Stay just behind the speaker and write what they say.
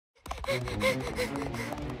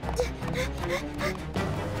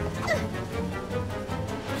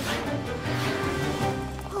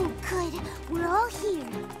Oh, good. We're all here.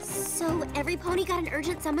 So every pony got an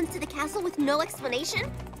urgent summons to the castle with no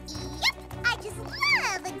explanation? Yep. I just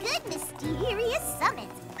love a good mysterious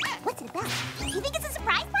summons. What's it about? You think it's a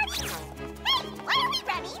surprise party? Hey, why are we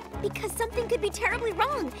running? Because something could be terribly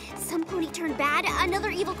wrong. Some pony turned bad, another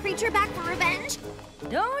evil creature back for revenge.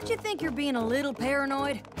 Don't you think you're being a little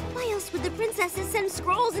paranoid? Why else would the princesses send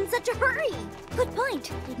scrolls in such a hurry? Good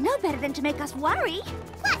point. You'd know better than to make us worry.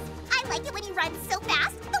 Plus, I like it when he runs so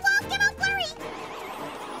fast, the walls get all blurry.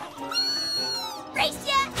 Race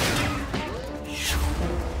ya!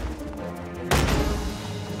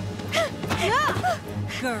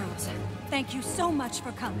 Girls, thank you so much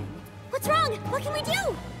for coming. What's wrong? What can we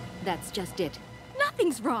do? That's just it.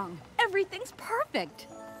 Nothing's wrong. Everything's perfect.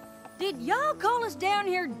 Did y'all call us down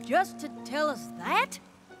here just to tell us that?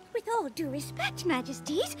 With all due respect,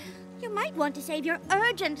 Majesties, you might want to save your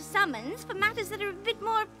urgent summons for matters that are a bit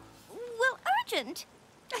more, well, urgent.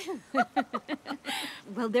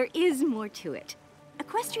 Well, there is more to it.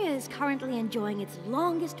 Equestria is currently enjoying its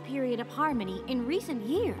longest period of harmony in recent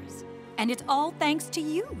years. And it's all thanks to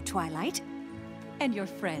you, Twilight. And your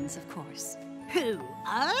friends, of course. Who,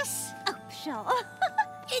 us? Oh, sure.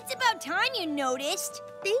 It's about time you noticed.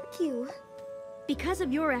 Thank you. Because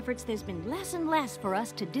of your efforts, there's been less and less for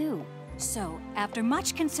us to do. So, after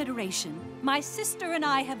much consideration, my sister and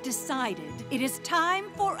I have decided it is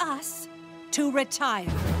time for us to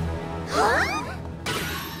retire. Huh?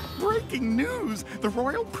 Breaking news! The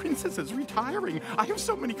royal princess is retiring. I have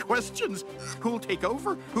so many questions. Who will take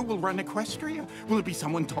over? Who will run Equestria? Will it be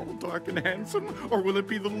someone tall, dark, and handsome? Or will it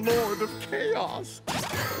be the Lord of Chaos?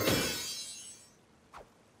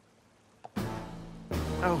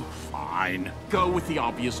 Oh, fine. Go with the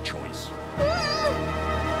obvious choice.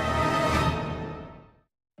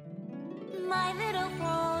 My little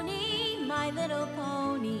pony, my little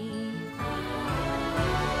pony.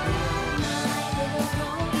 My little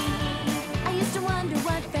pony. I used to wonder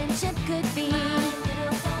what friendship could be.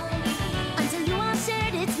 Until you all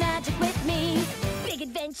shared its magic with me. Big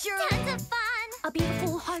adventure. Tons of fun. A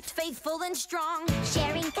beautiful heart, faithful and strong.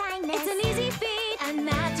 Sharing kindness. It's an easy feat, and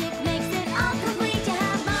magic makes it all complete. You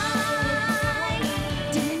have mine.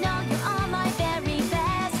 Do you know you're all my very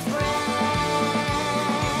best friends?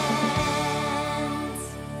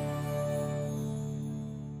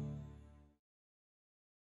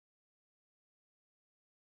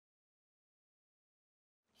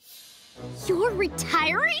 You're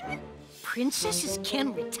retiring? Princesses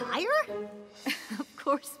can retire? Of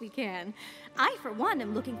course we can. I, for one,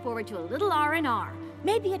 am looking forward to a little R&R.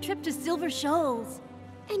 Maybe a trip to Silver Shoals.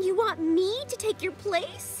 And you want me to take your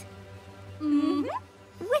place? Mm-hmm.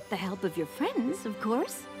 With the help of your friends, of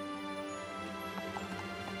course.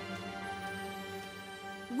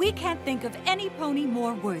 We can't think of any pony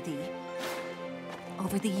more worthy.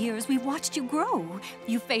 Over the years, we've watched you grow.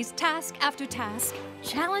 You faced task after task.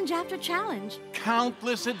 Challenge after challenge.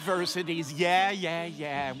 Countless adversities.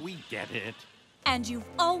 Yeah, we get it. And you've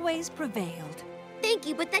always prevailed. Thank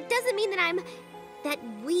you, but that doesn't mean that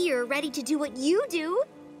we're ready to do what you do.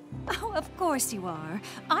 Oh, of course you are.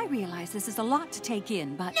 I realize this is a lot to take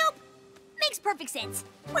in, but... Nope. Makes perfect sense.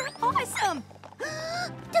 We're awesome.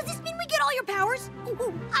 Does this mean we get all your powers?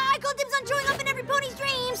 Ooh, I call dibs on showing up in every pony's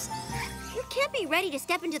dreams. You can't be ready to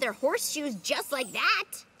step into their horseshoes just like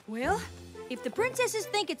that. Well, if the princesses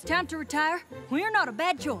think it's time to retire, we're not a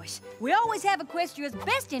bad choice. We always have Equestria's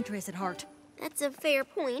best interests at heart. That's a fair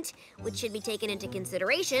point, which should be taken into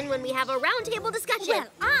consideration when we have a roundtable discussion. Well,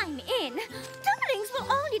 I'm in. Darlings will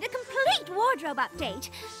all need a complete wardrobe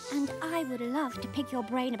update. And I would love to pick your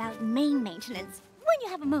brain about main maintenance when you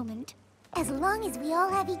have a moment. As long as we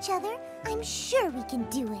all have each other, I'm sure we can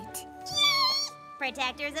do it. Yay!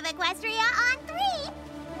 Protectors of Equestria on 3.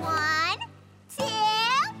 1, 2...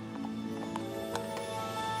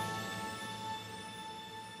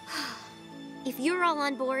 If you're all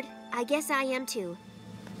on board, I guess I am too.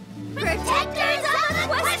 Protectors of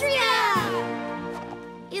Equestria!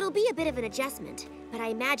 It'll be a bit of an adjustment, but I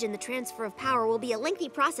imagine the transfer of power will be a lengthy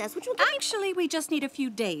process, which will give Actually, we just need a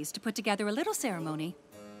few days to put together a little ceremony.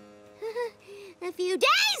 a few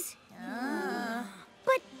days?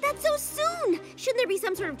 But that's so soon! Shouldn't there be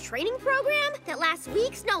some sort of training program that lasts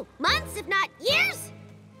weeks, no, months, if not years?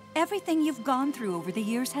 Everything you've gone through over the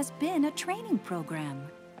years has been a training program.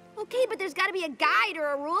 Okay, but there's gotta be a guide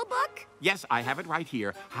or a rule book? Yes, I have it right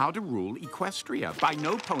here. How to Rule Equestria by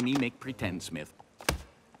No Pony Make Pretend Smith.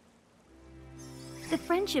 The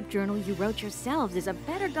friendship journal you wrote yourselves is a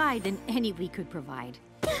better guide than any we could provide.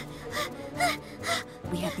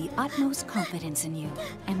 We have the utmost confidence in you,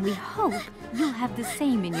 and we hope you'll have the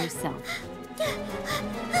same in yourself.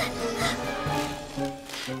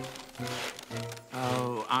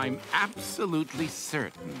 Oh, I'm absolutely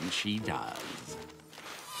certain she does.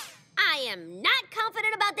 I am not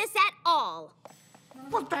confident about this at all.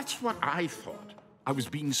 Well, that's what I thought. I was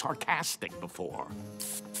being sarcastic before.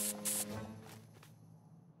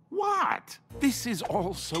 What? This is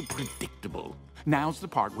all so predictable. Now's the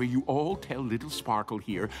part where you all tell little Sparkle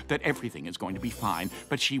here that everything is going to be fine,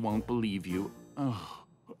 but she won't believe you. Oh,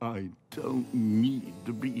 I don't need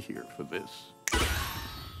to be here for this.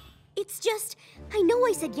 It's just, I know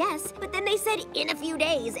I said yes, but then they said in a few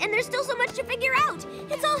days, and there's still so much to figure out.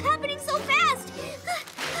 It's all happening so fast.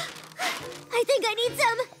 I think I need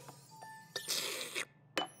some.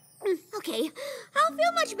 Okay, I'll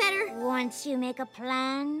feel much better. Once you make a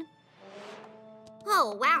plan.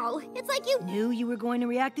 Oh, wow. It's like you Knew you were going to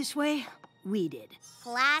react this way? We did.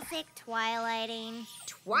 Classic twilighting.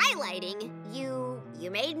 Twilighting. You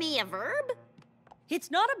made me a verb?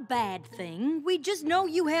 It's not a bad thing. We just know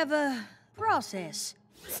you have a process.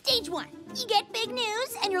 Stage 1. You get big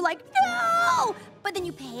news and you're like, no! But then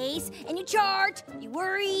you pace and you chart, you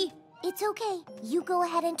worry. It's okay. You go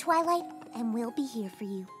ahead in Twilight and we'll be here for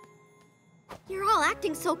you. You're all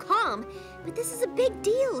acting so calm, but this is a big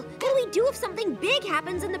deal. What do we do if something big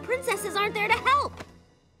happens and the princesses aren't there to help?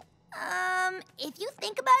 If you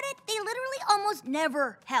think about it, they literally almost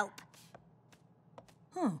never help.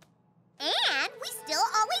 Huh. And we still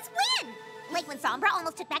always win! Like when Sombra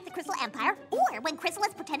almost took back the Crystal Empire, or when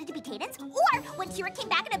Chrysalis pretended to be Cadence, or when Kira came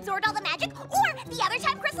back and absorbed all the magic, or the other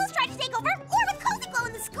time Chrysalis tried to take over, or with Cozy Glow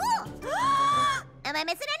in the school! Am I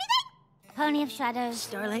missing anything? Pony of Shadows.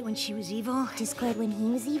 Starlight when she was evil. Discord when he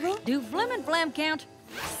was evil. Do Flim and Flam count?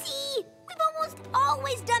 See? We've almost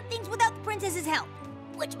always done things without the princess's help.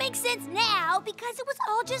 Which makes sense now, because it was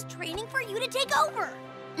all just training for you to take over.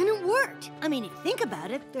 And it worked. I mean, if you think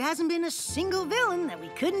about it, there hasn't been a single villain that we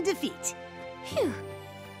couldn't defeat. Phew.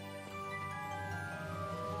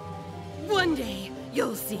 One day,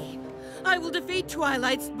 you'll see. I will defeat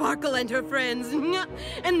Twilight Sparkle and her friends,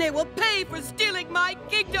 and they will pay for stealing my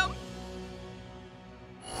kingdom.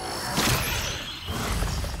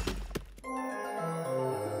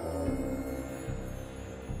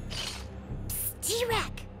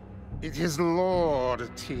 T-Rex! It is Lord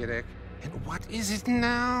T-Rex. And what is it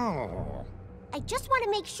now? I just want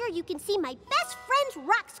to make sure you can see my best friend's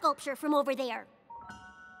rock sculpture from over there.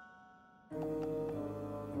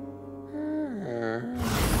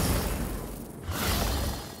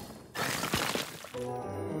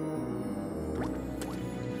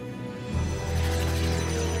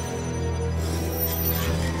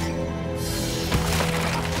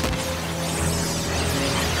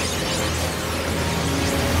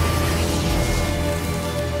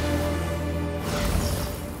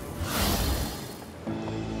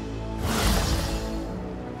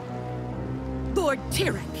 Lord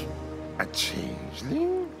T-Rex. A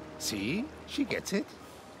changeling? See? She gets it.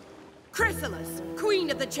 Chrysalis, queen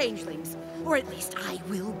of the changelings. Or at least I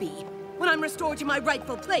will be, when I'm restored to my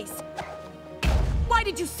rightful place. Why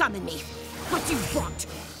did you summon me? What you brought?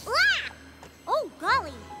 Ah! Oh,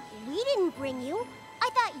 golly. We didn't bring you. I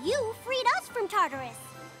thought you freed us from Tartarus.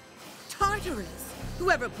 Tartarus?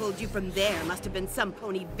 Whoever pulled you from there must have been some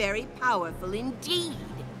pony very powerful indeed.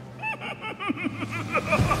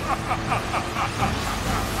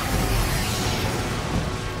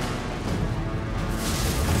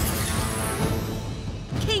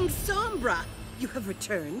 King Sombra, you have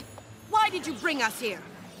returned. Why did you bring us here?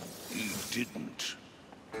 He didn't.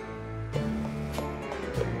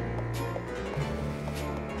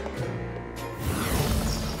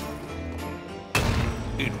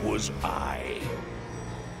 It was I.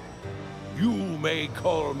 You may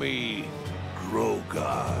call me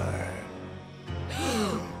Grogar.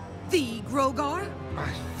 The Grogar? I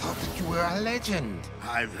thought that you were a legend.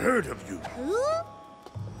 I've heard of you. Who?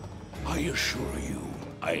 I assure you,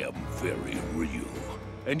 I am very real.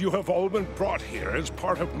 And you have all been brought here as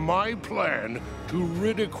part of my plan to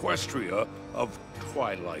rid Equestria of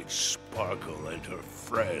Twilight Sparkle and her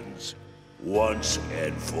friends once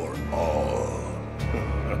and for all.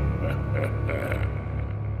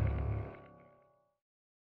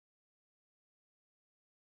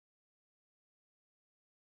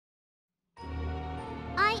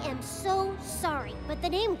 I am so sorry, but the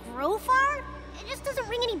name Grofar? It just doesn't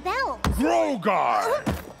ring any bells. Grogar!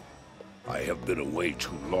 I have been away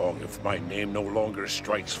too long if my name no longer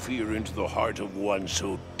strikes fear into the heart of one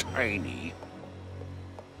so tiny.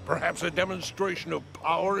 Perhaps a demonstration of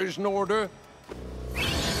power is in order?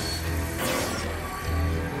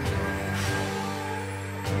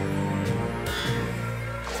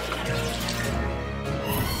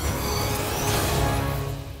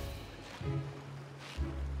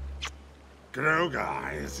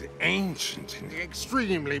 Rogar is ancient and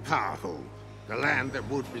extremely powerful. The land that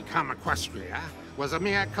would become Equestria was a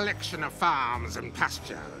mere collection of farms and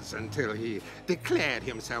pastures until he declared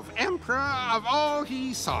himself emperor of all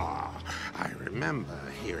he saw. I remember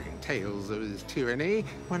hearing tales of his tyranny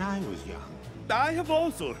when I was young. I have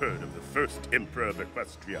also heard of the first emperor of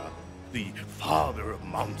Equestria, the father of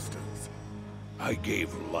monsters. I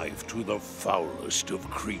gave life to the foulest of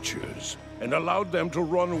creatures and allowed them to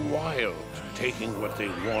run wild, taking what they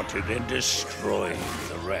wanted and destroying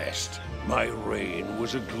the rest. My reign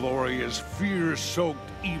was a glorious, fear-soaked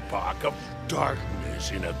epoch of darkness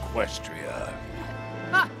in Equestria.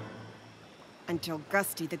 Ha! Until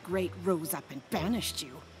Gusty the Great rose up and banished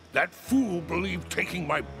you. That fool believed taking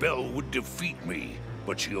my bell would defeat me,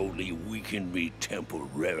 but she only weakened me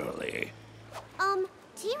temporarily.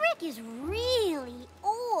 T-Rick is really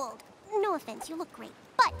old. No offense, you look great.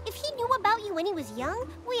 But if he knew about you when he was young,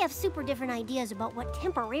 we have super different ideas about what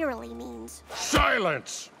temporarily means.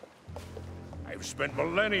 Silence! I've spent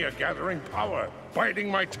millennia gathering power,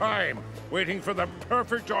 biding my time, waiting for the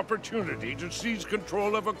perfect opportunity to seize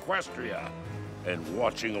control of Equestria. And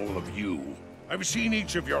watching all of you, I've seen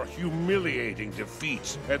each of your humiliating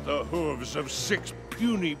defeats at the hooves of 6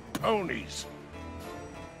 puny ponies.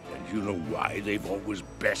 And you know why they've always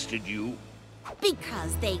bested you?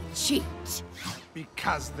 Because they cheat.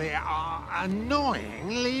 Because they are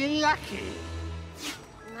annoyingly lucky.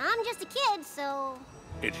 I'm just a kid, so...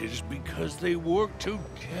 It is because they work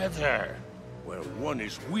together. Where one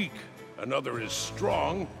is weak, another is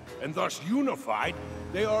strong, and thus unified,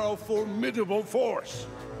 they are a formidable force.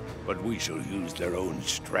 But we shall use their own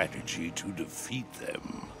strategy to defeat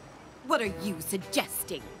them. What are you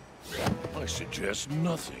suggesting? I suggest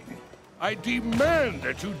nothing. I demand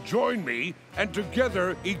that you join me, and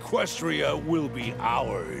together Equestria will be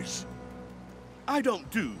ours. I don't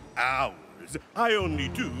do ours, I only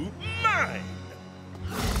do mine.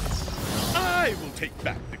 I will take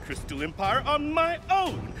back the Crystal Empire on my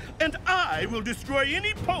own, and I will destroy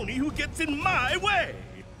any pony who gets in my way.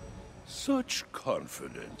 Such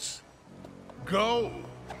confidence. Go.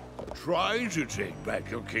 Try to take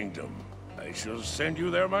back your kingdom. I shall send you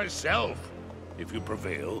there myself. If you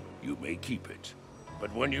prevail, you may keep it.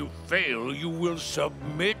 But when you fail, you will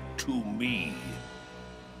submit to me.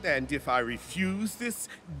 And if I refuse this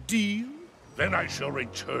deal? Then I shall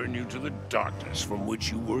return you to the darkness from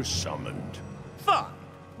which you were summoned. Fine,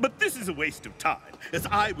 but this is a waste of time, as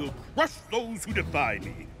I will crush those who defy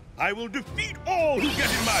me. I will defeat all who get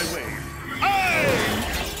in my way.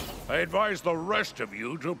 I advise the rest of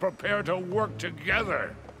you to prepare to work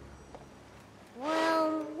together.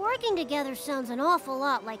 Well, working together sounds an awful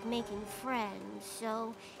lot like making friends,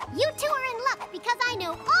 so... You two are in luck, because I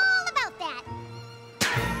know all about that!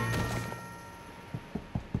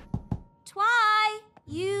 Twi,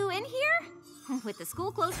 you in here? With the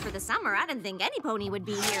school closed for the summer, I didn't think any pony would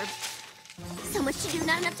be here. So much to do,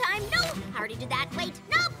 not enough time. No, I already did that. Wait,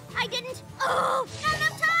 nope, I didn't. Oh, not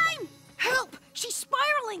enough time. Help! She's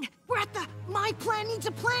spiraling! We're at the my plan needs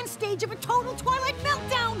a plan stage of a total Twilight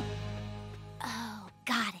meltdown! Oh,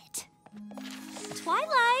 got it.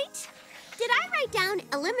 Twilight, did I write down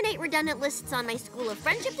eliminate redundant lists on my School of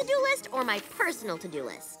Friendship to-do list or my personal to-do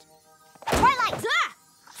list? Twilight! Ah!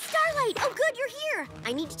 Starlight, oh good, you're here.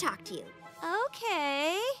 I need to talk to you.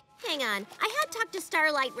 Okay. Hang on, I had talk to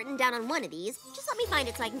Starlight written down on one of these. Just let me find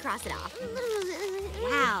it so I can cross it off.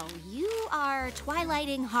 Wow, you are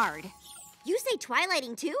Twilighting hard. You say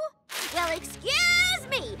Twilighting too? Well, excuse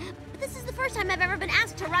me, but this is the first time I've ever been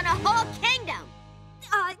asked to run a whole kingdom.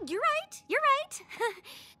 You're right.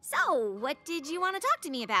 So, what did you want to talk to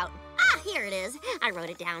me about? Ah, here it is. I wrote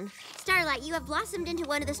it down. Starlight, you have blossomed into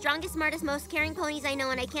one of the strongest, smartest, most caring ponies I know,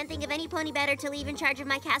 and I can't think of any pony better to leave in charge of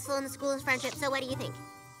my castle and the School of Friendship, so what do you think?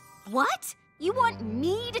 What? You want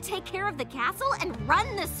me to take care of the castle and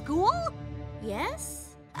run the school?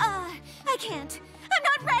 Yes? I can't. I'm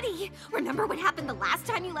not ready. Remember what happened the last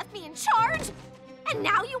time you left me in charge? And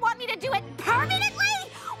now you want me to do it permanently?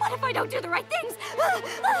 What if I don't do the right things?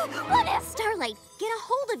 What if? Starlight, get a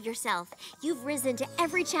hold of yourself. You've risen to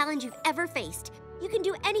every challenge you've ever faced. You can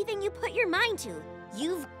do anything you put your mind to.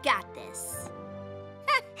 You've got this.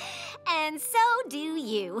 And so do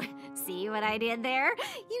you. See what I did there?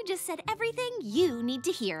 You just said everything you need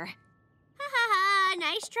to hear. Ha ha ha,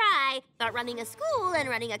 nice try. But running a school and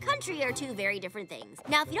running a country are two very different things.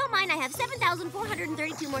 Now, if you don't mind, I have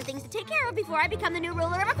 7,432 more things to take care of before I become the new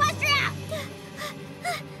ruler of Equestria.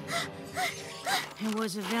 It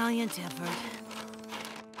was a valiant effort.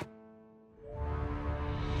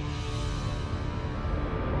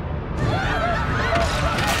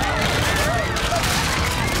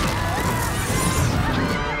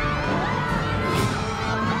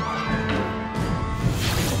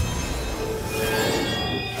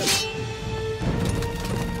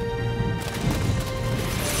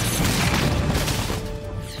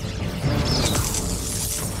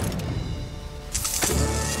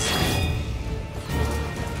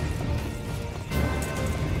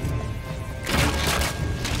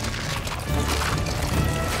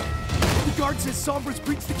 says Sombra's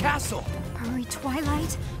breached the castle. Hurry,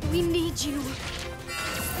 Twilight. We need you.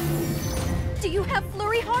 Do you have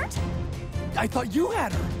Flurry Heart? I thought you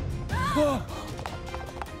had her.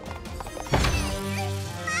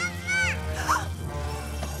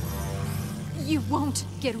 You won't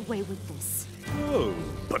get away with this. Oh,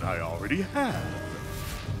 but I already have.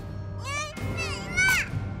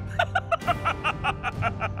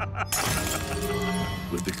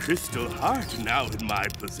 With the crystal heart now in my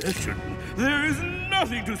possession, there is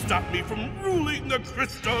nothing to stop me from ruling the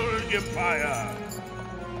Crystal Empire.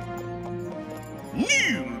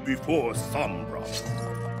 Kneel before Sombra.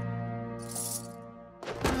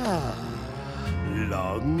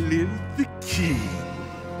 Long live the king.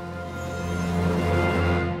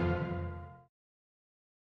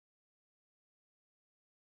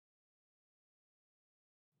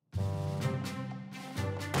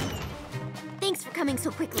 Thanks for coming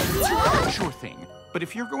so quickly. Sure thing. But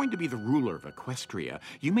if you're going to be the ruler of Equestria,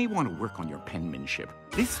 you may want to work on your penmanship.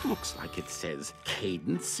 This looks like it says,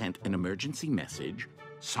 Cadence sent an emergency message,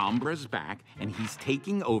 Sombra's back, and he's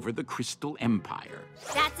taking over the Crystal Empire.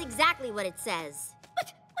 That's exactly what it says.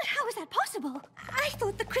 But how is that possible? I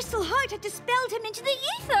thought the Crystal Heart had dispelled him into the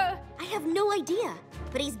ether. I have no idea.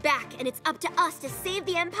 But he's back, and it's up to us to save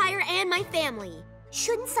the Empire and my family.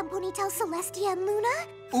 Shouldn't some pony tell Celestia and Luna?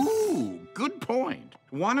 Ooh, good point.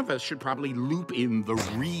 One of us should probably loop in the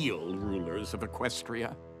real rulers of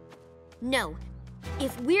Equestria. No.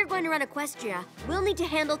 If we're going to run Equestria, we'll need to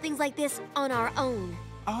handle things like this on our own.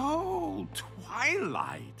 Oh,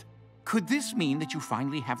 Twilight. Could this mean that you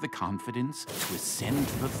finally have the confidence to ascend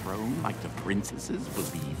to the throne like the princesses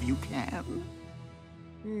believe you can?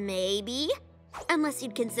 Maybe. Unless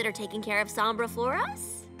you'd consider taking care of Sombra for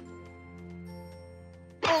us?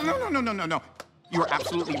 Oh, no. You're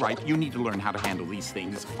absolutely right. You need to learn how to handle these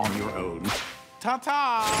things on your own.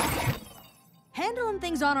 Ta-ta! Handling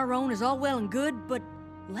things on our own is all well and good, but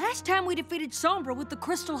last time we defeated Sombra with the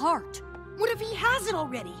Crystal Heart. What if he has it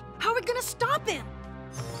already? How are we gonna stop him?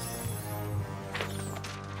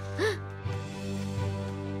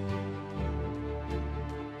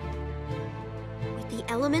 With the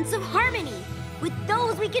elements of harmony. With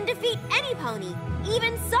those, we can defeat any pony,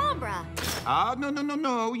 even Sombra.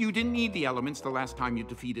 No. You didn't need the elements the last time you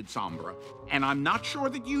defeated Sombra. And I'm not sure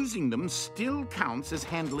that using them still counts as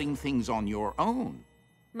handling things on your own.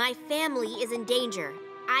 My family is in danger.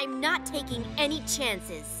 I'm not taking any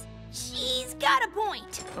chances. She's got a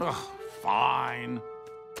point. Ugh, fine.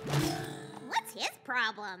 What's his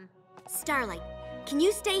problem? Starlight, can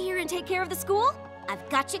you stay here and take care of the school? I've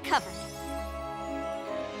got you covered.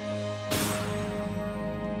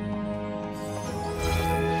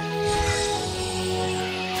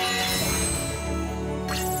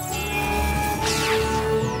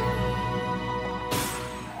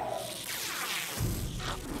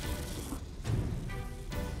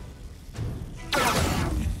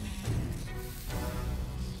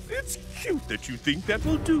 It's cute that you think that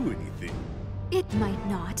will do anything. It might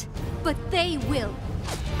not, but they will.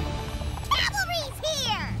 Cavalry's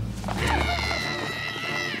here!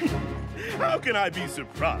 How can I be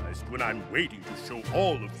surprised when I'm waiting to show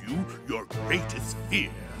all of you your greatest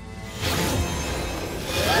fear?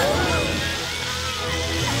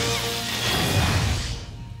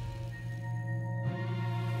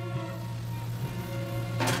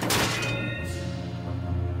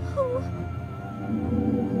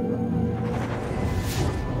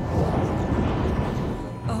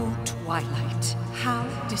 Twilight, how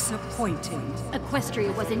disappointing.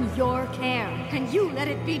 Equestria was in your care, and you let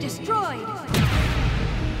it be destroyed.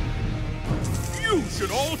 You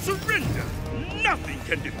should all surrender. Nothing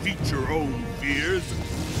can defeat your own fears.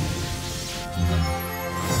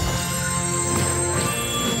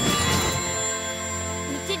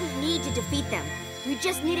 We didn't need to defeat them. We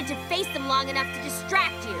just needed to face them long enough to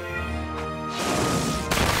distract you.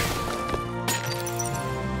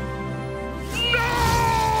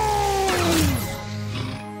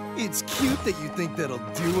 It's cute that you think that'll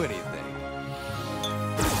do anything.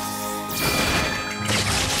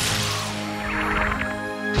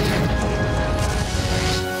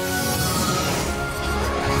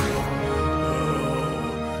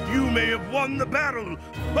 You may have won the battle,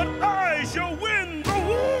 but I shall win the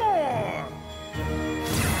war!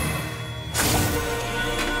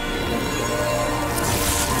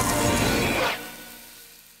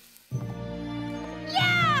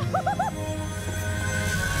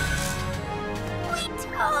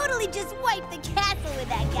 Totally just wiped the castle with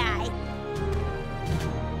that guy.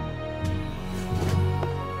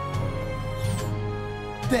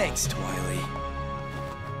 Thanks, Twilight.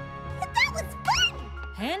 That was fun!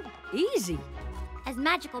 And easy. As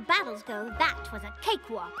magical battles go, that was a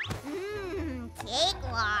cakewalk.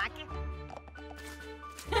 Cakewalk.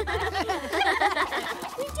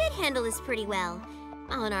 We did handle this pretty well,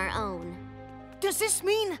 on our own. Does this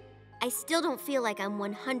mean? I still don't feel like I'm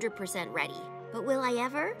 100% ready, but will I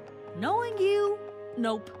ever? Knowing you,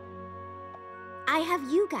 nope. I have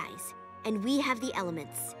you guys, and we have the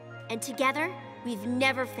elements. And together, we've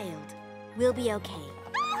never failed. We'll be okay.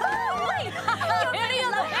 Wait! You're ready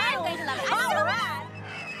on the battle! All right!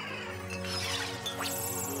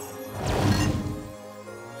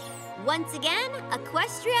 Once again,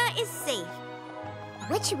 Equestria is safe.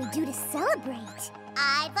 What should we do to celebrate?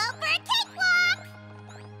 I vote for a cakewalk!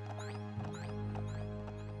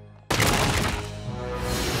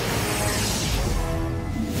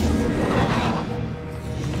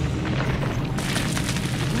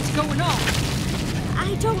 What's going on?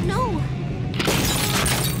 I don't know.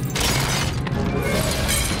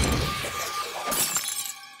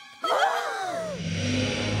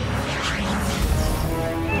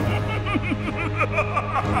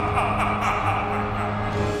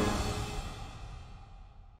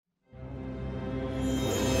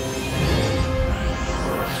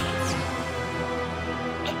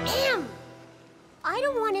 I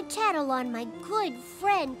don't want to tattle on my good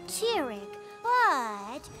friend Tyrek,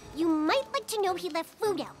 but you might like to know he left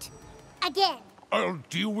food out. Again. I'll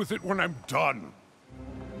deal with it when I'm done.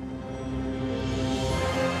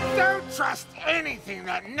 Don't trust anything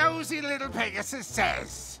that nosy little Pegasus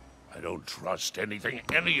says. I don't trust anything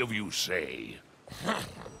any of you say.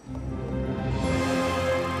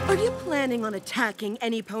 Are you planning on attacking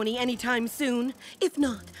any pony anytime soon? If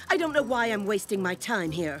not, I don't know why I'm wasting my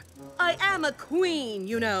time here. I am a queen,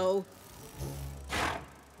 you know.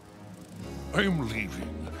 I'm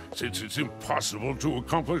leaving, since it's impossible to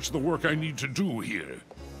accomplish the work I need to do here.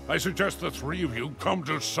 I suggest the three of you come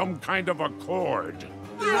to some kind of accord.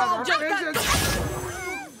 I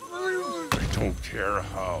don't care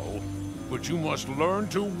how, but you must learn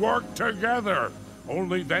to work together.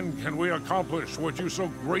 Only then can we accomplish what you so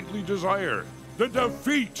greatly desire, the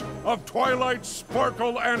defeat of Twilight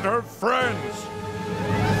Sparkle and her friends.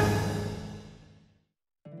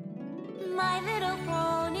 My little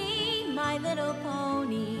pony, my little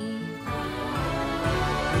pony.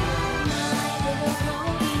 My little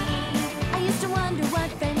pony. I used to wonder what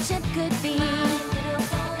friendship could be. My little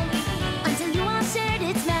pony. Until you all shared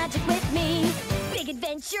its magic with me. Big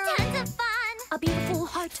adventure. Tons of fun. A beautiful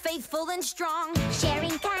heart, faithful and strong.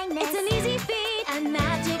 Sharing kindness. It's an easy feat, and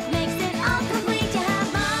magic makes it all complete. You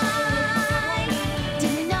have mine. Do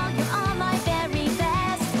you know you're all my very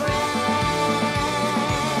best friends?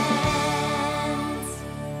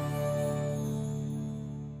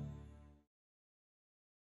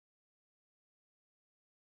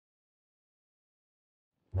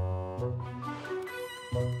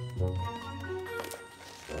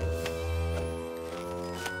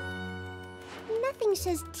 Nothing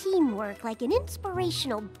says teamwork like an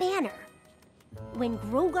inspirational banner. When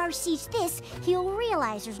Grogar sees this, he'll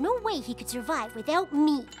realize there's no way he could survive without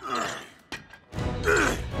me.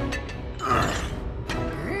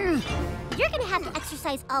 You're gonna have to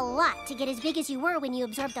exercise a lot to get as big as you were when you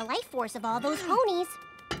absorbed the life force of all those ponies.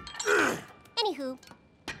 Anywho,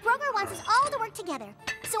 Grogar wants us all to work together,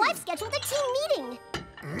 so I've scheduled a team meeting.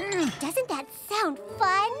 Doesn't that sound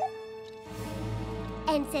fun?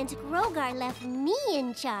 And since Grogar left me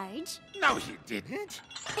in charge... No, he didn't.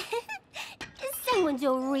 Someone's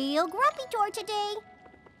a real grumpy tour today.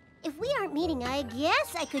 If we aren't meeting, I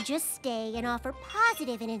guess I could just stay and offer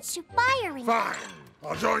positive and inspiring... Fine.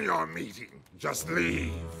 I'll join your meeting. Just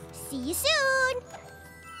leave. See you soon.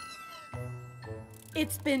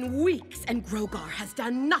 It's been weeks and Grogar has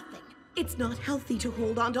done nothing. It's not healthy to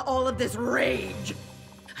hold on to all of this rage.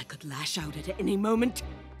 I could lash out at any moment.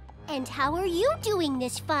 And how are you doing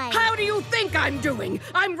this fight? How do you think I'm doing?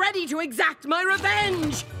 I'm ready to exact my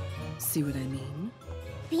revenge! See what I mean?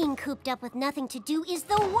 Being cooped up with nothing to do is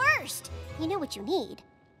the worst. You know what you need?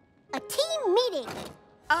 A team meeting.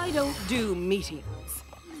 I don't do meetings.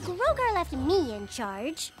 Grogar left me in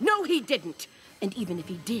charge. No, he didn't. And even if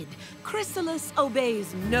he did, CHRYSALIS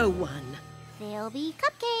obeys no one. There'll be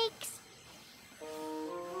cupcakes.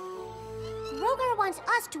 Grogar wants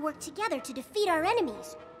us to work together to defeat our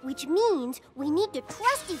enemies, which means we need to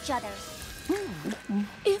trust each other.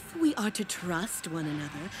 If we are to trust one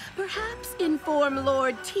another, perhaps inform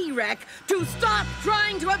Lord Tyrek to stop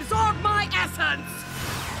trying to absorb my essence!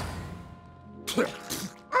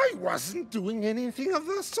 I wasn't doing anything of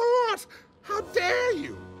the sort. How dare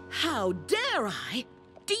you? How dare I?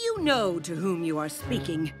 Do you know to whom you are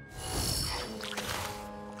speaking?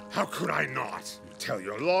 How could I not? tell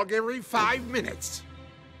your log every 5 minutes.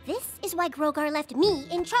 This is why Grogar left me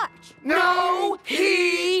in charge. No,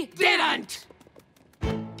 he didn't!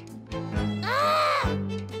 Ah!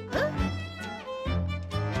 Huh?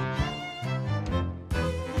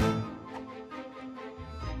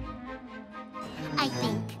 I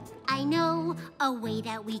think I know a way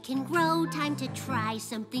that we can grow. Time to try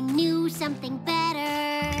something new, something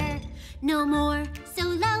better. No more so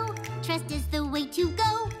low, trust is the way to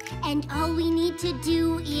go. And all we need to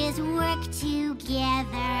do is work together.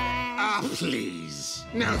 Oh, please.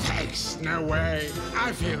 No thanks, no way.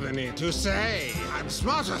 I feel the need to say I'm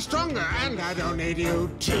smarter, stronger, and I don't need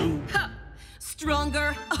you too.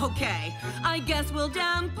 Stronger? Okay. I guess we'll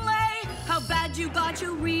downplay how bad you got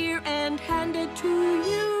your rear end handed to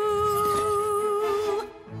you.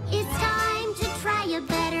 It's time to try a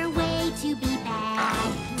better way to be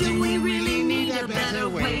bad. Do we really need a better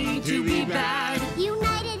way to be bad?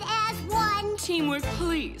 United as one. Teamwork,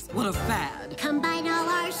 please. What a fad. Combine all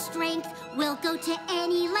our strength. We'll go to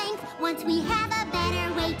any length once we have a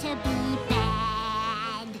better way to be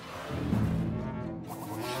bad.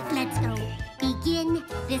 Let's go. Begin.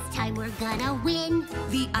 This time we're gonna win.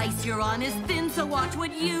 The ice you're on is thin, so watch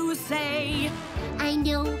what you say. I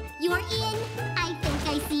know you're in. I think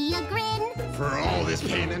I see a grin. For all this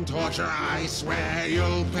pain and torture, I swear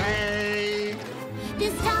you'll pay.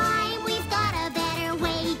 This time we've got a better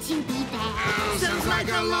way to be bad. Sounds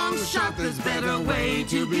like a long shot, there's better way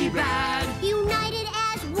to be bad. United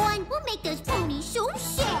as one, we'll make those ponies so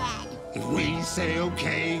sad. If we say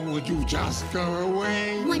okay, would you just go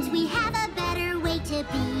away? Once we have a better way to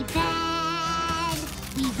be bad.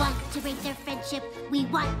 We want to break their friendship, we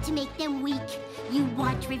want to make them weak. You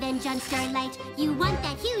want revenge on Starlight, you want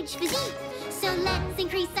that huge physique. So let's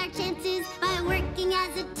increase our chances by working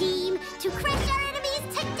as a team to crush our enemies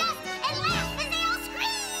to death and laugh as they all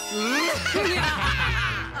scream!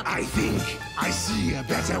 I think I see a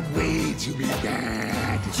better way to be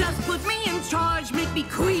bad. Just put me in charge, make me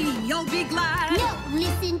queen, you'll be glad. No,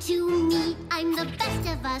 listen to me, I'm the best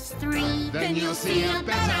of us three. Then you'll see a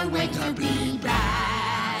better way to be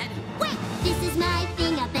bad. Wait, this is my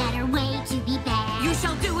thing, a better way to be bad. You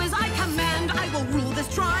shall do as I command, I will rule this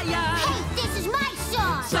triad. Hey, this is my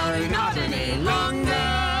song! Sorry, not any longer.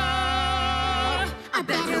 A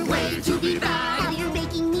better way to be bad. Now you're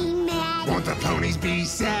making me mad. Won't the ponies be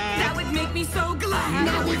sad? That would make me so glad.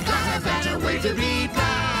 Now we've got a better way to be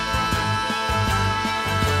bad.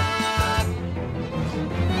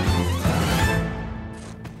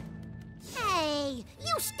 Hey,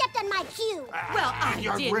 you stepped on my cue. Well, I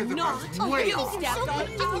Your did rhythm not. was You way stepped on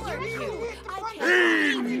our cue.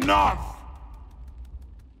 Enough!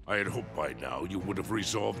 I had hoped by now you would have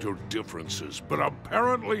resolved your differences, but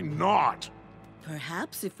apparently not.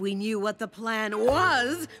 Perhaps if we knew what the plan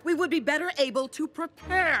was, we would be better able to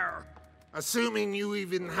prepare. Assuming you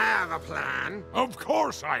even have a plan. Of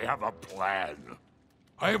course I have a plan.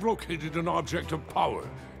 I have located an object of power,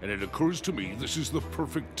 and it occurs to me this is the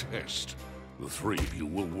perfect test. The three of you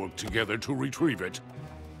will work together to retrieve it.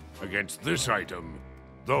 Against this item,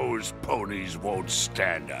 those ponies won't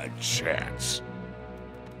stand a chance.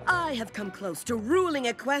 I have come close to ruling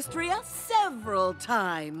Equestria several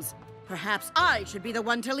times. Perhaps I should be the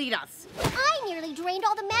one to lead us. I nearly drained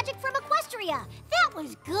all the magic from Equestria. That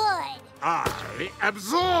was good. I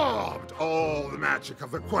absorbed all the magic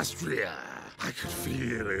of Equestria. I could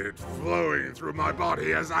feel it flowing through my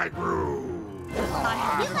body as I grew. You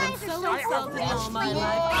guys are so insulted all my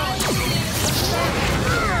life.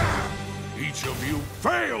 Each of you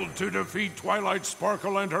failed to defeat Twilight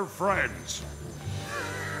Sparkle and her friends.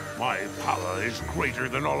 My power is greater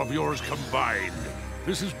than all of yours combined.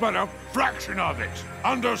 This is but a fraction of it.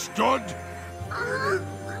 Understood?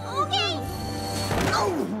 Okay.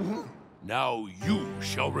 Now you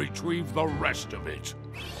shall retrieve the rest of it.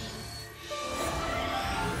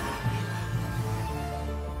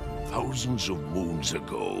 Thousands of moons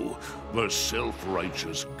ago, the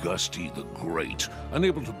self-righteous Gusty the Great,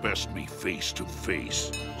 unable to best me face to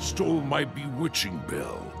face, stole my bewitching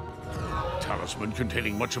bell. Talisman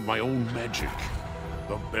containing much of my own magic.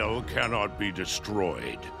 The bell cannot be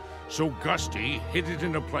destroyed. So Gusty hid it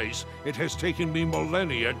in a place it has taken me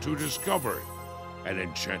millennia to discover. An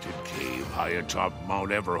enchanted cave high atop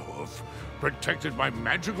Mount Everhoof, protected by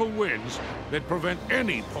magical winds that prevent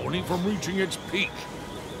any pony from reaching its peak.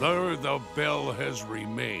 There the bell has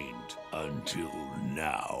remained until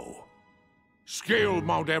now. Scale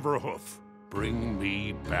Mount Everhoof. Bring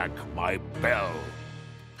me back my bell.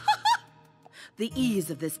 The ease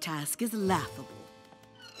of this task is laughable.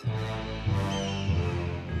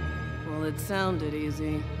 Well, it sounded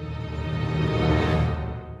easy.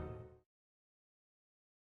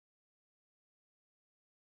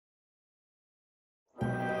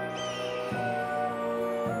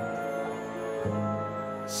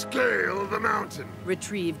 Scale the mountain.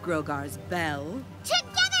 Retrieve Grogar's bell.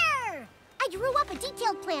 Together! I drew up a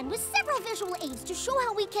detailed plan with several visual aids to show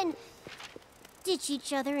how we can ditch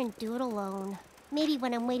each other and do it alone. Maybe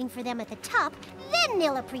when I'm waiting for them at the top, then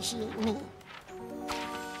they'll appreciate me.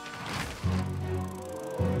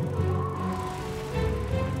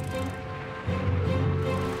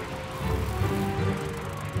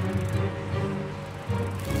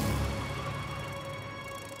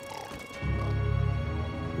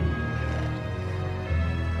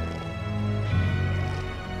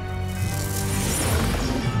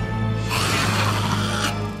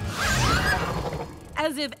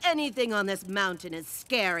 As if anything on this mountain is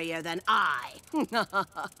scarier than I.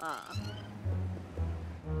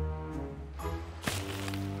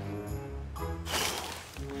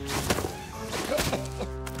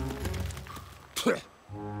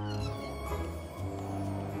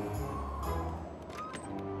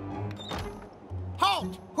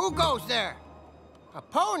 Halt! Who goes there? A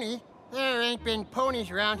pony? There ain't been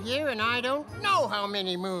ponies around here, and I don't know how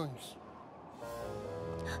many moons.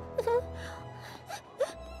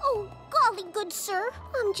 Oh, golly good sir.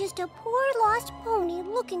 I'm just a poor lost pony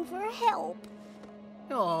looking for help.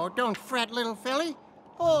 Oh, don't fret, little filly.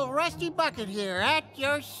 Old Rusty Bucket here at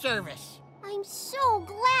your service. I'm so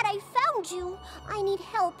glad I found you. I need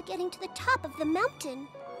help getting to the top of the mountain.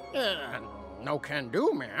 No can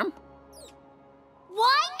do, ma'am.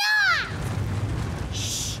 Why not?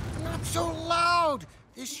 Shh! Not so loud.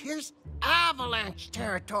 This here's avalanche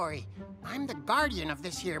territory. I'm the guardian of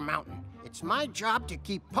this here mountain. It's my job to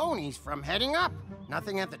keep ponies from heading up.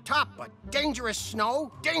 Nothing at the top but dangerous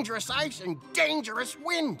snow, dangerous ice, and dangerous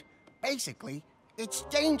wind. Basically, it's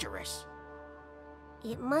dangerous.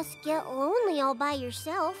 It must get lonely all by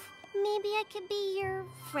yourself. Maybe I could be your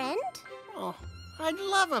friend? Oh, I'd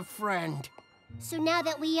love a friend. So now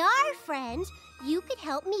that we are friends, you could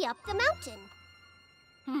help me up the mountain.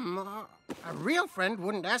 A real friend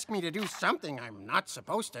wouldn't ask me to do something I'm not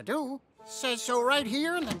supposed to do. Says so right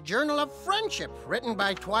here in the Journal of Friendship, written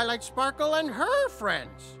by Twilight Sparkle and her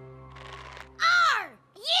friends. Are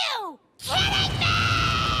you kidding me?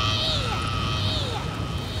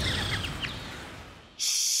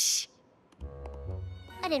 Shh!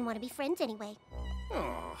 I didn't want to be friends anyway.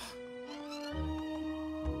 Oh.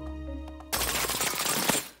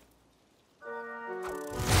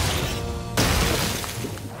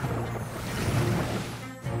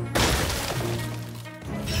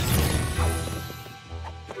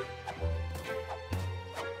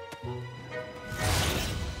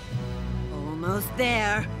 Almost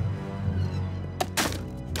there.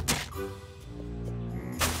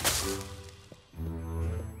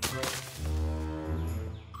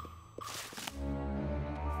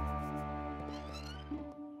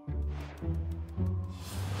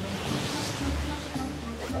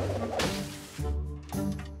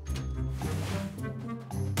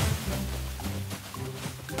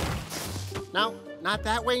 No, not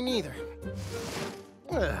that way neither.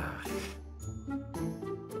 Ugh.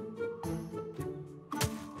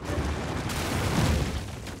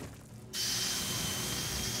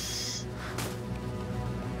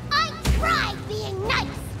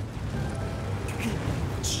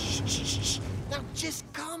 Just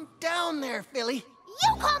calm down there, Philly.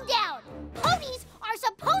 You calm down! Ponies are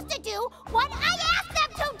supposed to do what I ask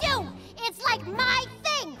them to do! It's like my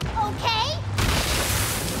thing, okay?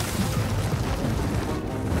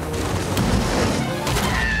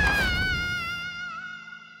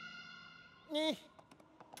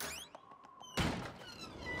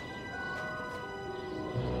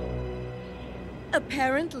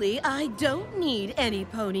 Apparently, I don't need any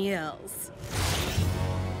pony else.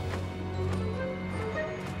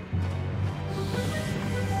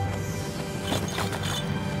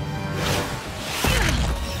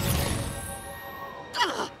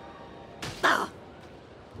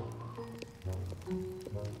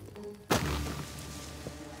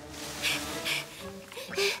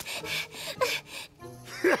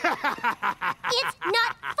 It's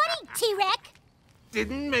not funny, T-Rex!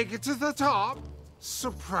 Didn't make it to the top?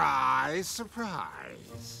 Surprise,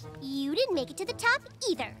 surprise. You didn't make it to the top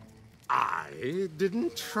either. I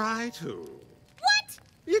didn't try to. What?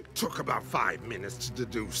 It took about 5 minutes to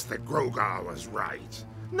deduce that Grogar was right.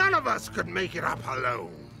 None of us could make it up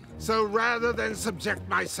alone. So rather than subject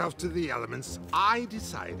myself to the elements, I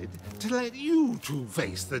decided to let you two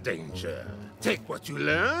face the danger. Take what you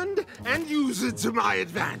learned and use it to my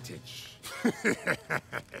advantage.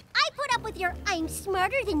 I put up with your I'm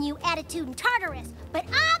smarter than you attitude in Tartarus, but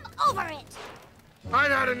I'm over it.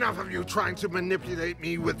 I've had enough of you trying to manipulate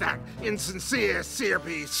me with that insincere,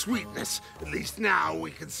 syrupy sweetness. At least now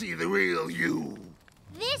we can see the real you.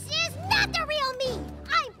 This is not the real me!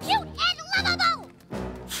 I'm cute and lovable!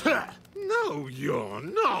 No, you're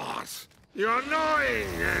not. You're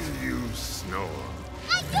annoying and you snore.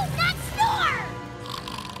 I do not snore!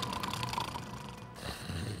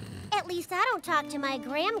 At least I don't talk to my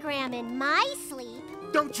Gram in my sleep.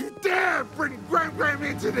 Don't you dare bring Gram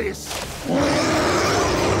into this!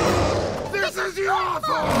 This is your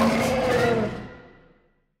fault!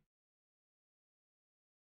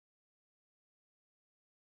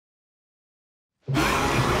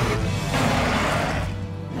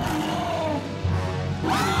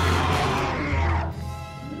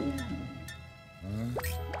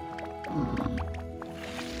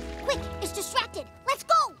 Quick, it's distracted. Let's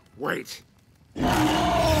go! Wait.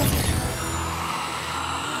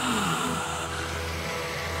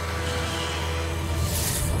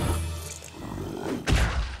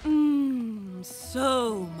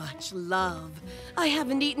 So much love. I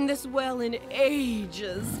haven't eaten this well in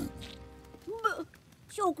ages.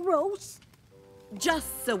 So gross.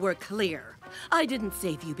 Just so we're clear, I didn't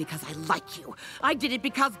save you because I like you. I did it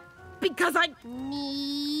because I...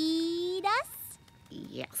 Need us?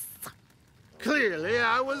 Yes. Clearly,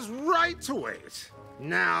 I was right to wait.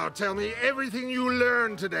 Now tell me everything you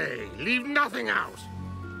learned today. Leave nothing out.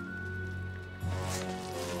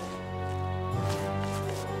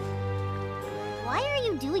 Why are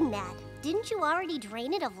you doing that? Didn't you already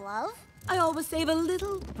drain it of love? I always save a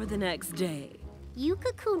little for the next day. You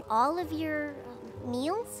cocoon all of your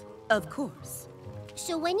meals? Of course.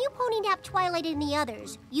 So when you pony napped Twilight and the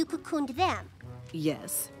others, you cocooned them?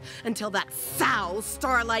 Yes, until that foul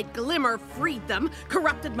starlight glimmer freed them,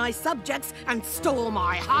 corrupted my subjects, and stole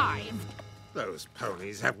my hive. Those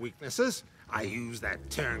ponies have weaknesses. I used that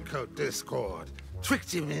turncoat Discord.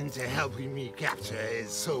 Tricked him into helping me capture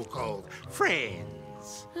his so-called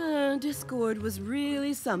friends. Discord was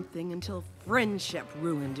really something until friendship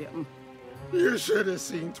ruined him. You should have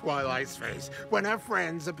seen Twilight's face when her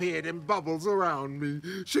friends appeared in bubbles around me.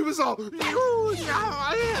 She was all, another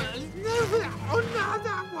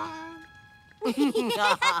one.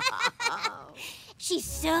 She's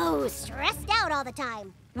so stressed out all the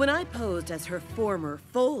time. When I posed as her former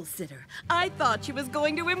foal sitter, I thought she was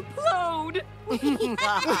going to implode.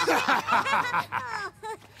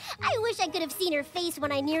 I wish I could have seen her face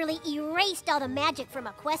when I nearly erased all the magic from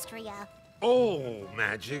Equestria. All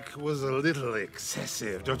magic was a little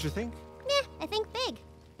excessive, don't you think? I think big.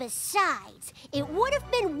 Besides, it would have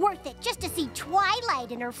been worth it just to see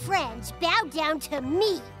Twilight and her friends bow down to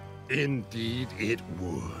me. Indeed it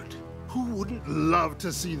would. Who wouldn't love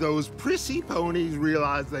to see those prissy ponies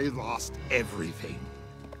realize they lost everything?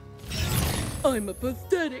 I'm a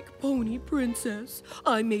pathetic pony princess.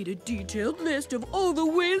 I made a detailed list of all the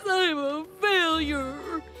ways I'm a failure.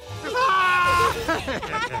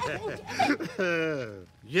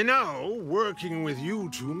 You know, working with you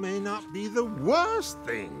two may not be the worst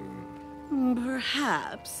thing.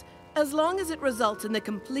 Perhaps, as long as it results in the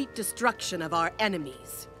complete destruction of our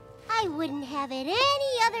enemies. I wouldn't have it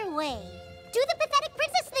any other way. Do the pathetic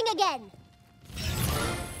princess thing again.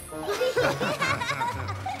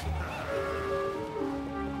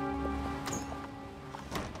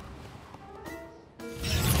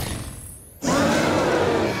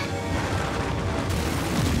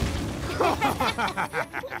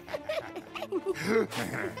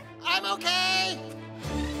 I'm okay!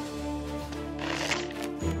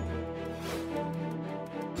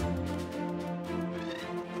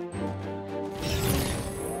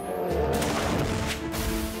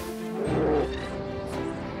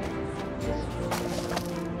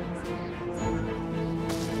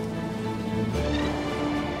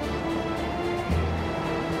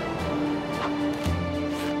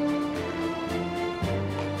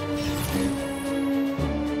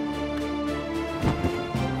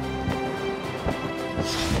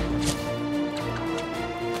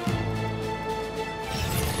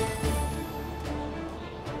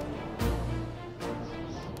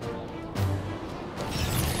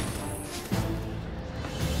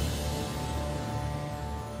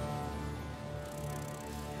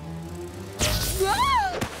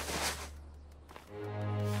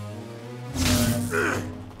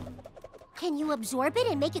 Can you absorb it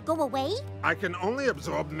and make it go away? I can only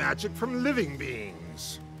absorb magic from living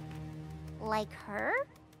beings. Like her?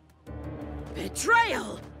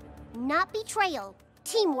 Betrayal! Not betrayal.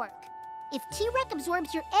 Teamwork. If T-Rex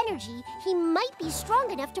absorbs your energy, he might be strong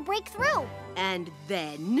enough to break through. And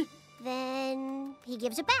then? Then he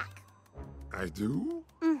gives it back. I do?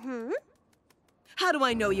 Mm-hmm. How do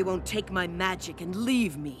I know you won't take my magic and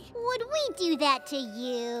leave me? Would we do that to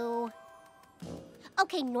you?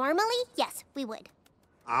 Okay, normally, yes, we would.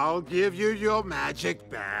 I'll give you your magic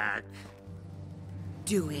back.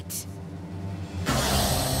 Do it.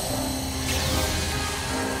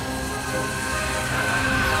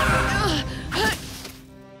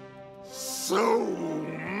 So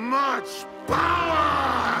much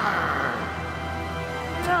power!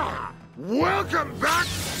 Welcome back,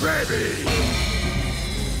 baby!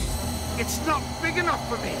 It's not big enough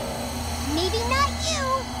for me. Maybe not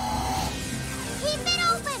you. Keep it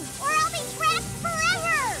open, or I'll be trapped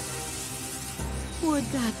forever. Would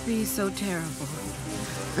that be so terrible?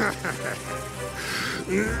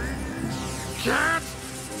 Can't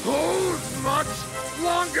hold much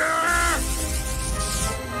longer!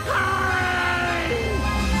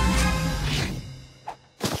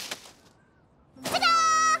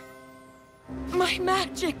 Ta-da! My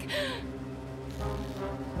magic!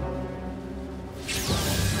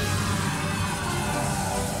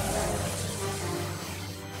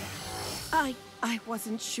 I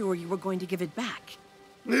wasn't sure you were going to give it back.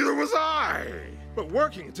 Neither was I. But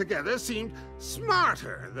working together seemed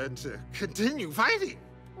smarter than to continue fighting.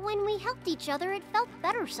 When we helped each other, it felt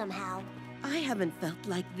better somehow. I haven't felt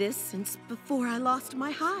like this since before I lost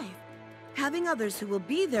my hive. Having others who will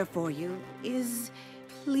be there for you is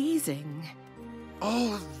pleasing.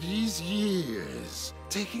 All of these years,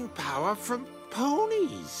 taking power from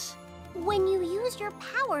ponies. When you use your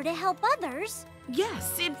power to help others...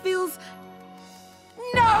 Yes, it feels...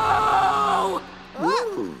 No!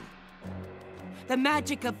 Ooh. The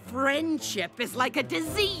magic of friendship is like a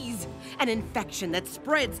disease, an infection that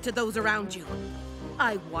spreads to those around you.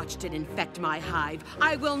 I watched it infect my hive.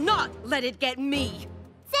 I will not let it get me.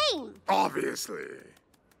 Same. Obviously.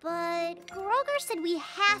 But Grogar said we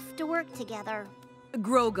have to work together.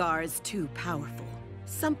 Grogar is too powerful.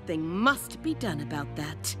 Something must be done about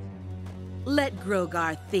that. Let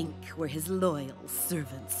Grogar think we're his loyal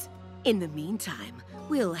servants. In the meantime,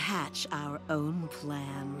 we'll hatch our own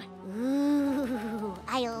plan. Ooh,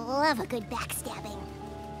 I love a good backstabbing.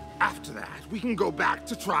 After that, we can go back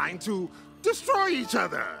to trying to destroy each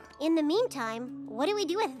other. In the meantime, what do we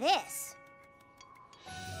do with this?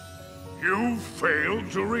 You failed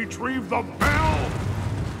to retrieve the bell!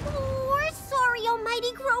 We're sorry,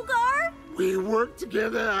 Almighty Grogar. We worked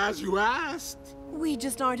together as you asked. We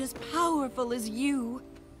just aren't as powerful as you.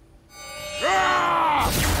 Ah!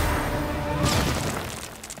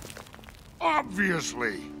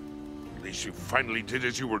 Obviously. At least you finally did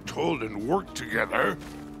as you were told and worked together.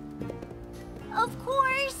 Of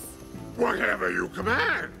course. Whatever you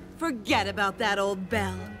command. Forget about that old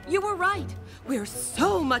bell. You were right. We're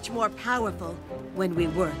so much more powerful when we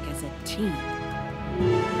work as a team.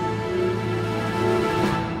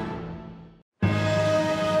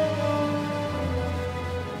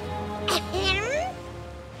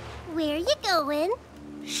 Where you going?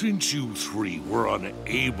 Since you three were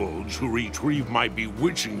unable to retrieve my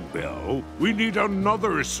bewitching bell, we need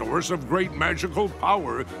another source of great magical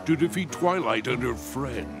power to defeat Twilight and her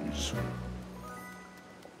friends.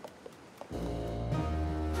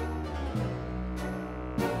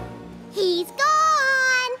 He's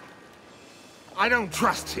gone. I don't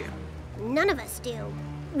trust him. None of us do.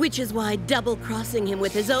 Which is why double-crossing him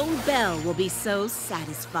with his own bell will be so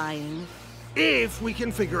satisfying. If we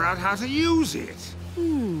can figure out how to use it.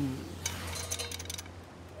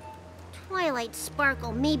 Twilight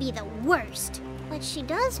Sparkle may be the worst, but she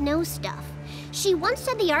does know stuff. She once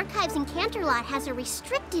said the archives in Canterlot has a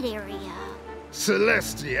restricted area.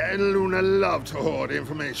 Celestia and Luna love to hoard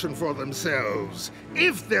information for themselves.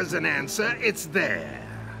 If there's an answer, it's there.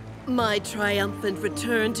 My triumphant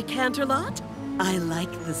return to Canterlot? I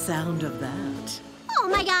like the sound of that. Oh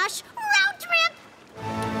my gosh, road trip!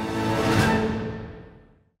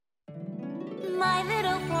 My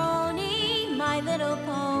little pony, my little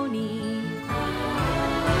pony.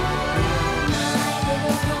 My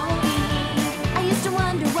little pony. I used to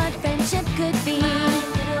wonder what friendship could be. My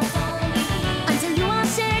little pony. Until you all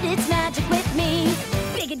shared its magic with me.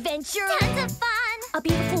 Big adventure. Tons of fun. A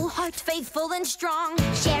beautiful heart, faithful and strong.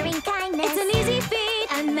 Sharing kindness. It's an easy feat.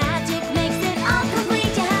 And magic makes it all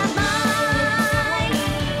complete. You have mine.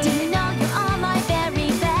 Do you know you're all my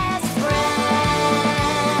very best friends?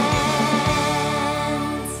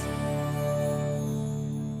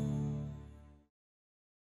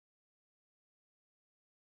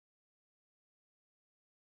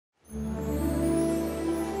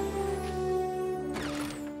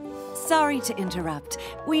 Sorry to interrupt.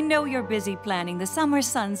 We know you're busy planning the Summer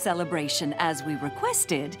Sun celebration as we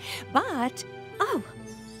requested, but... Oh,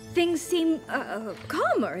 things seem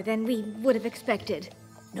calmer than we would have expected.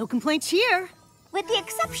 No complaints here. With the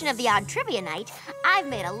exception of the odd trivia night, I've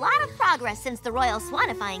made a lot of progress since the royal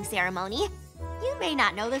swanifying ceremony. You may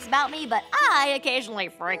not know this about me, but I occasionally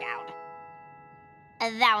freak out.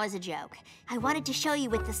 That was a joke. I wanted to show you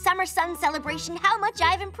with the Summer Sun celebration how much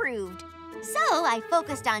I've improved. So I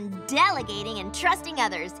focused on delegating and trusting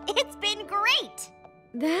others. It's been great!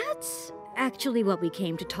 That's actually what we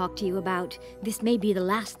came to talk to you about. This may be the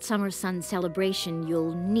last Summer Sun celebration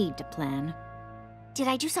you'll need to plan. Did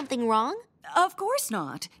I do something wrong? Of course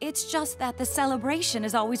not. It's just that the celebration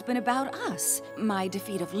has always been about us. My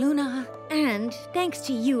defeat of Luna. And, thanks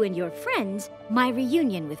to you and your friends, my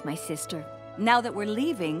reunion with my sister. Now that we're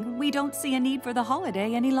leaving, we don't see a need for the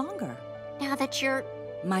holiday any longer. Now that you're...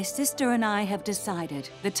 My sister and I have decided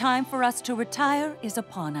the time for us to retire is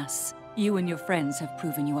upon us. You and your friends have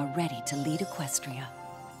proven you are ready to lead Equestria.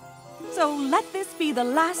 So let this be the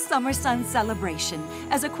last Summer Sun celebration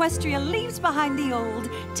as Equestria leaves behind the old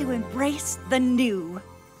to embrace the new.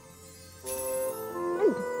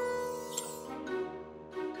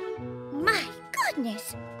 My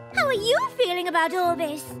goodness! How are you feeling about all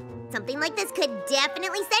this? Something like this could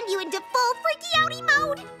definitely send you into full freaky outy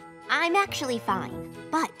mode. I'm actually fine.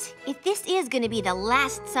 But if this is going to be the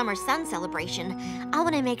last Summer Sun celebration, I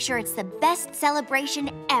want to make sure it's the best celebration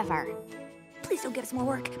ever. Please don't give us more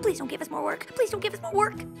work. Please don't give us more work. Please don't give us more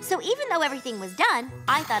work. So even though everything was done,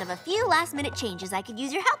 I thought of a few last-minute changes I could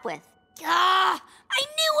use your help with. Ah! I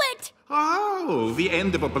knew it! Oh, the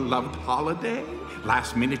end of a beloved holiday?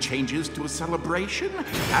 Last-minute changes to a celebration?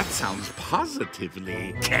 That sounds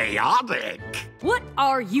positively chaotic. What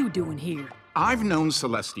are you doing here? I've known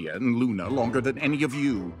Celestia and Luna longer than any of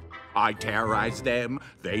you. I terrorized them,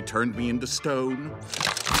 they turned me into stone.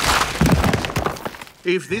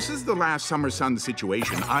 If this is the last Summer Sun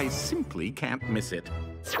situation, I simply can't miss it.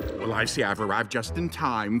 Well, I see I've arrived just in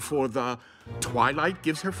time for the Twilight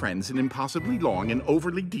gives her friends an impossibly long and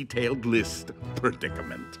overly detailed list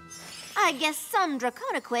predicament. I guess some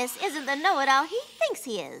Draconequus isn't the know-it-all he thinks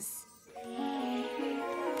he is.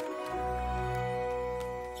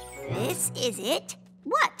 This is it?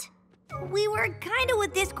 What? We were kinda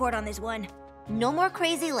with Discord on this one. No more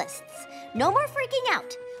crazy lists. No more freaking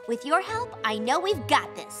out. With your help, I know we've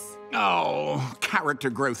got this. Oh, character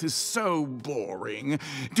growth is so boring.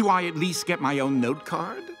 Do I at least get my own note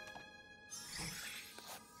card?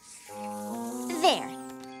 There.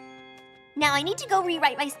 Now I need to go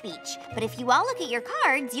rewrite my speech, but if you all look at your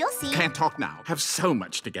cards, you'll see... Can't talk now. Have so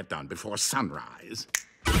much to get done before sunrise.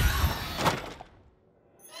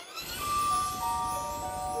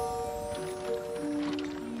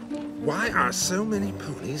 Why are so many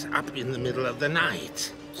ponies up in the middle of the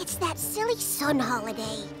night? It's that silly sun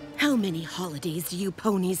holiday. How many holidays do you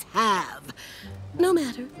ponies have? No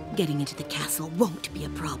matter, getting into the castle won't be a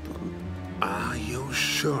problem. Are you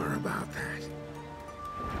sure about that?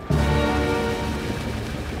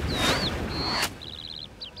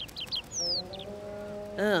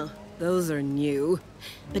 Oh, those are new.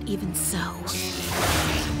 But even so...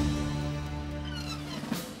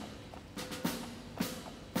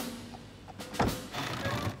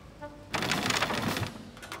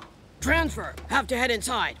 Transfer! Have to head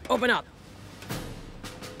inside. Open up.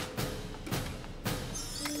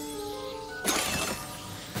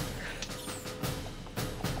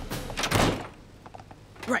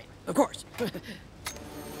 Right, of course.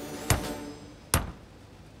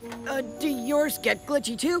 Do yours get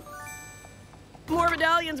glitchy too? More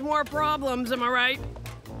medallions, more problems, am I right?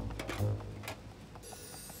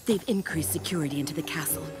 They've increased security into the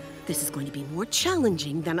castle. This is going to be more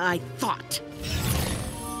challenging than I thought.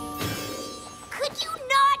 Could you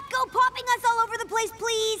not go popping us all over the place,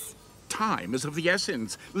 please? Time is of the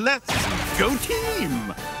essence. Let's go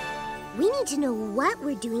team! We need to know what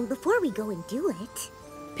we're doing before we go and do it.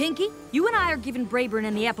 Pinkie, you and I are giving Brayburn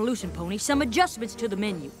and the Appalachian Pony some adjustments to the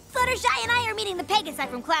menu. Fluttershy and I are meeting the Pegasus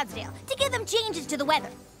from Cloudsdale to give them changes to the weather.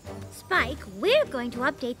 Spike, we're going to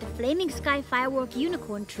update the Flaming Sky Firework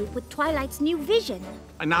Unicorn Troupe with Twilight's new vision.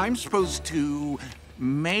 And I'm supposed to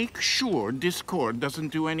make sure Discord doesn't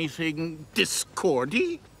do anything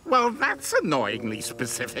discordy? Well, that's annoyingly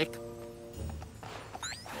specific.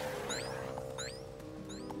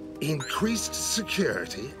 Increased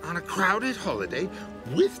security on a crowded holiday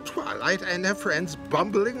with Twilight and her friends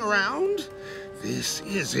bumbling around? This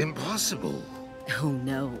is impossible. Oh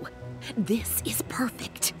no, this is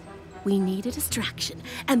perfect. We need a distraction,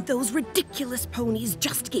 and those ridiculous ponies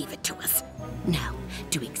just gave it to us. Now,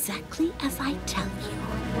 do exactly as I tell you.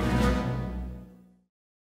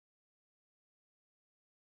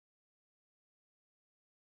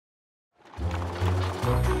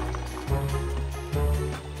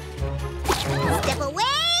 Step away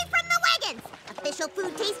from the wagons! Official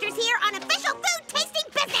food tasters here on official food tasting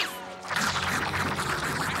business!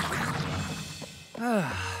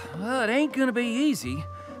 ain't gonna be easy,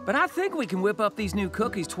 but I think we can whip up these new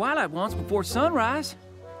cookies Twilight wants before sunrise.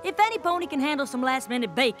 If any pony can handle some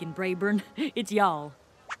last-minute bacon, Brayburn, it's y'all.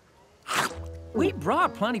 We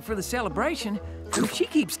brought plenty for the celebration. If she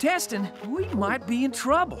keeps testing, we might be in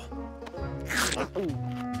trouble.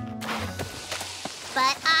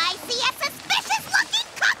 But I see a suspicious-looking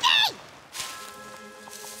cookie!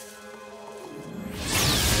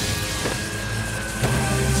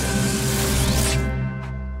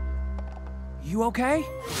 You okay?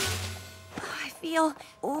 I feel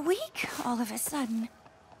weak all of a sudden.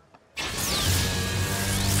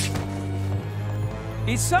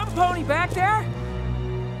 Is some pony back there?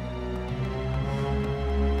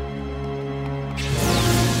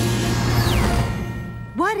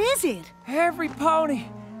 What is it? Every pony,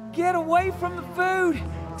 get away from the food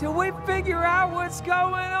till we figure out what's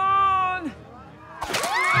going on.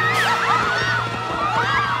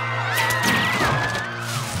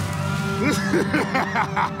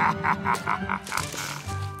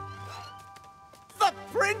 The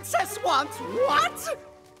princess wants what?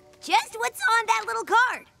 Just what's on that little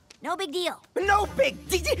card. No big deal. No big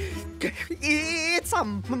deal. It's a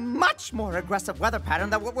much more aggressive weather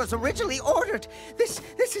pattern than what was originally ordered. This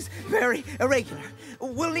is very irregular.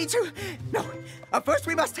 We'll need to... No, first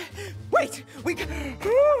we must... Wait, we...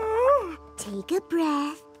 Take a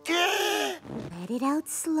breath. Let it out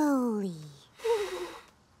slowly.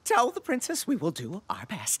 Tell the princess we will do our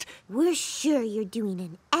best. We're sure you're doing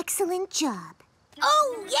an excellent job.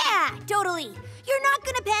 Oh, yeah, totally. You're not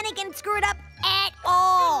gonna panic and screw it up at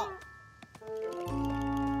all.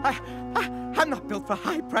 I'm not built for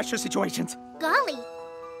high-pressure situations. Golly,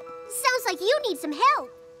 sounds like you need some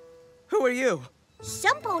help. Who are you?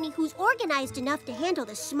 Some pony who's organized enough to handle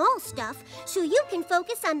the small stuff so you can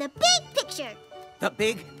focus on the big picture. The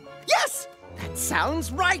big... Yes! That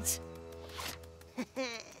sounds right!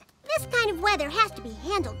 This kind of weather has to be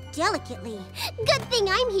handled delicately. Good thing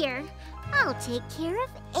I'm here. I'll take care of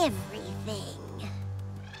everything.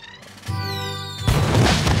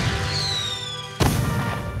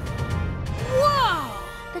 Whoa!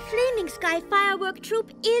 The Flaming Sky Firework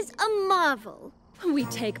Troupe is a marvel. We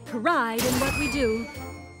take pride in what we do.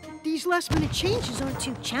 These last-minute changes aren't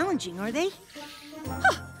too challenging, are they?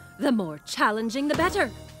 The more challenging, the better.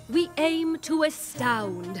 We aim to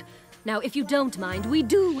astound. Now, if you don't mind, we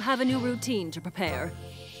do have a new routine to prepare.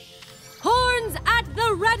 Horns at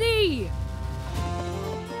the ready!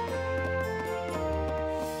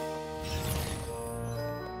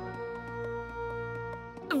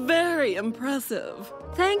 Very impressive.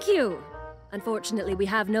 Thank you. Unfortunately, we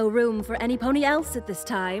have no room for any pony else at this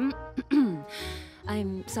time.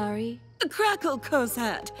 I'm sorry. Crackle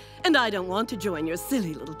Cosette, and I don't want to join your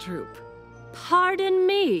silly little troupe. Pardon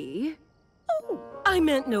me? Oh, I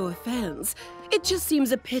meant no offense. It just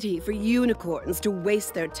seems a pity for unicorns to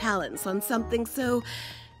waste their talents on something so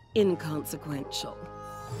inconsequential.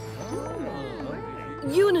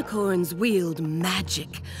 Unicorns wield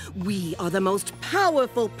magic. We are the most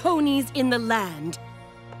powerful ponies in the land.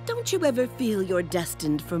 Don't you ever feel you're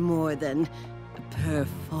destined for more than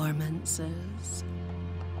performances?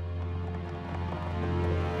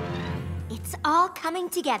 It's all coming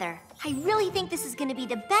together. I really think this is gonna be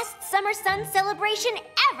the best summer sun celebration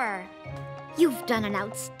ever. You've done an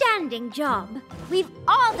outstanding job. We've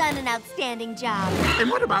all done an outstanding job. And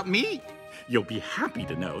what about me? You'll be happy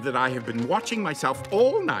to know that I have been watching myself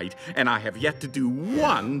all night, and I have yet to do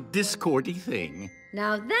one discordy thing.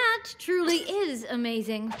 Now that truly is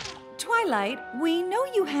amazing. Twilight, we know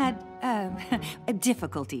you had,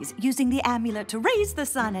 difficulties using the amulet to raise the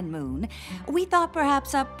sun and moon. We thought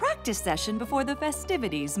perhaps a practice session before the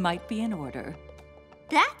festivities might be in order.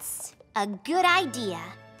 That's a good idea.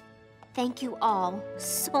 Thank you all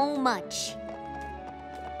so much.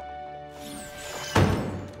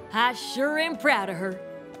 I sure am proud of her.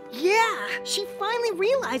 Yeah, she finally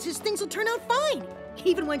realizes things will turn out fine,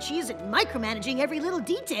 even when she isn't micromanaging every little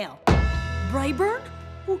detail. Brayburn?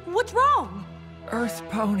 What's wrong? Earth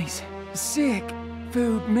ponies, sick,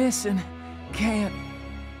 food missing, can't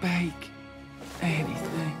bake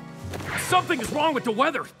anything. Something is wrong with the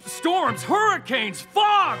weather. Storms, hurricanes,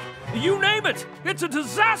 fog, you name it. It's a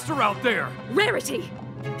disaster out there. Rarity,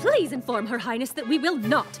 please inform Her Highness that we will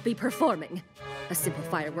not be performing. A simple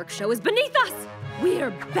fireworks show is beneath us.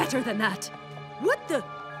 We're better than that. What the?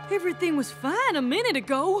 Everything was fine a minute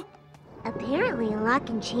ago. Apparently, a lot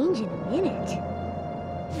can change in a minute.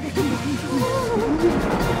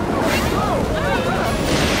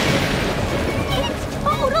 It's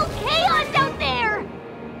total chaos out there!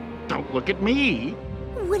 Don't look at me.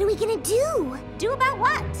 What are we gonna do? Do about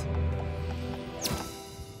what?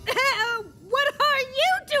 What are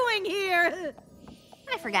you doing here?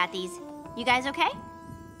 I forgot these. You guys okay?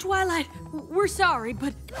 Twilight, we're sorry,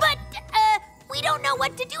 but... But, we don't know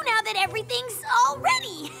what to do now that everything's all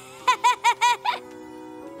ready.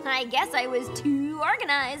 I guess I was too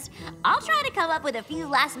organized. I'll try to come up with a few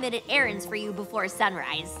last-minute errands for you before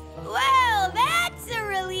sunrise. Well, that's a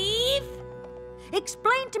relief.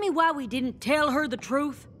 Explain to me why we didn't tell her the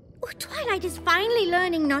truth. Oh, Twilight is finally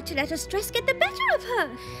learning not to let her stress get the better of her.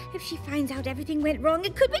 If she finds out everything went wrong,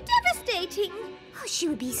 it could be devastating. Oh, she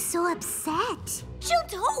would be so upset. She'll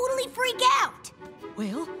totally freak out.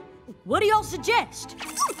 Well, what do y'all suggest?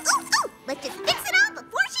 Ooh. Let's just fix it all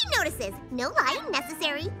before she notices. No lying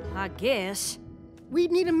necessary. I guess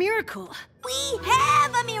we'd need a miracle. We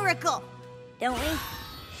have a miracle, don't we?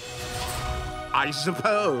 I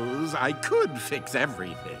suppose I could fix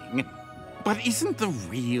everything. But isn't the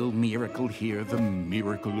real miracle here the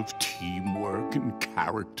miracle of teamwork and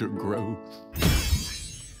character growth?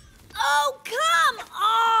 Oh, come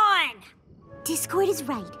on! Discord is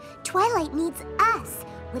right. Twilight needs us.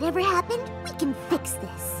 Whatever happened, we can fix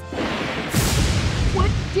this. What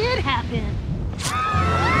did happen?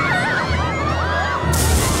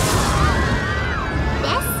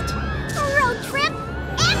 Best road trip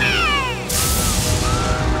ever!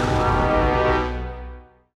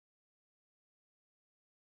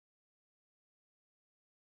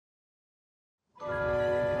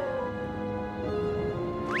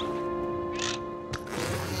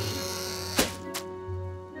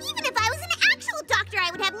 Even if I was an actual doctor, I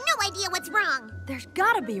would have no idea what's wrong. There's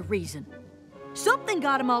gotta be a reason. Something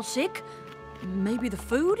got them all sick. Maybe the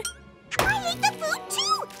food? I ate the food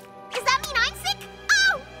too! Does that mean I'm sick?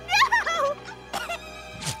 Oh, no!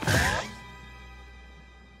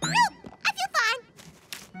 Nope, I feel fine.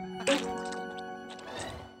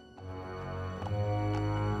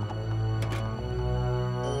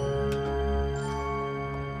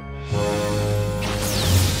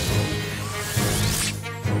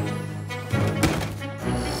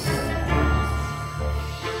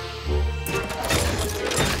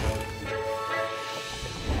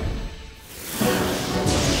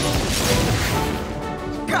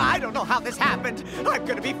 How this happened. I'm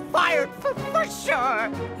gonna be fired for sure.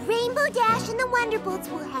 Rainbow Dash and the Wonderbolts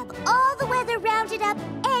will have all the weather rounded up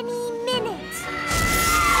any minute.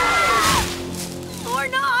 Or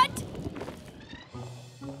not!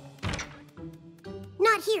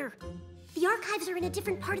 Not here. The archives are in a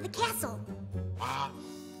different part of the castle.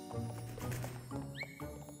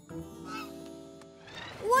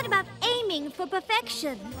 What about aiming for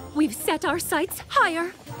perfection? We've set our sights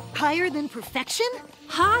higher. Higher than perfection?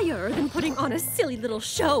 Higher than putting on a silly little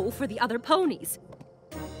show for the other ponies.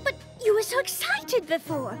 But you were so excited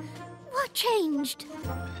before. What changed?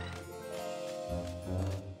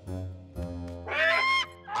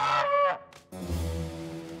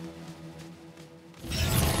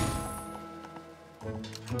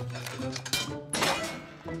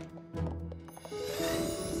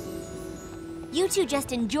 You two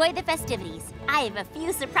just enjoy the festivities. I have a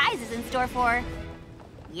few surprises in store for...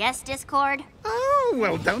 Yes, Discord? Oh,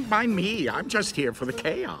 well, don't mind me. I'm just here for the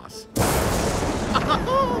chaos.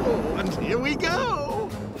 Oh, and here we go.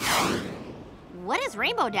 What is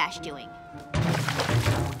Rainbow Dash doing?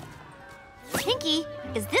 Pinkie,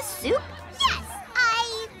 is this soup? Yes,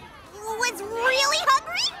 I was really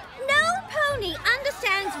hungry. No pony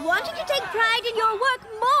understands wanting to take pride in your work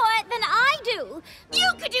more than I do.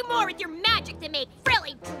 You could do more with your magic than make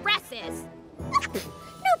frilly dresses.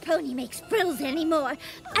 No pony makes frills anymore.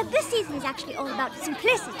 And this season is actually all about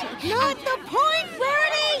simplicity. Not the point,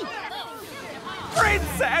 Rarity!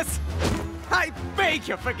 Princess! I beg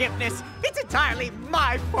your forgiveness. It's entirely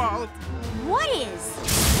my fault. What is?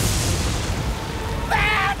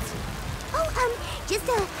 That! Oh, just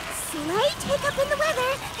a slight hiccup in the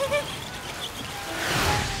weather.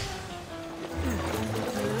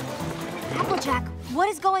 Applejack, what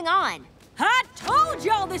is going on? I told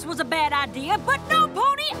y'all this was a bad idea, but no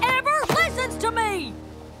pony ever listens to me!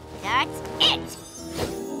 That's it!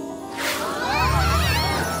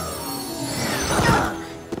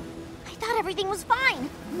 I thought everything was fine.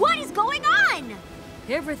 What is going on?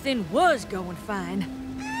 Everything was going fine.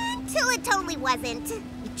 Until it totally wasn't.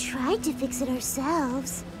 We tried to fix it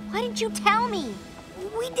ourselves. Why didn't you tell me?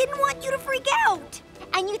 We didn't want you to freak out.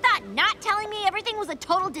 And you thought not telling me everything was a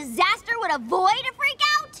total disaster would avoid a freak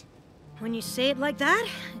out? When you say it like that,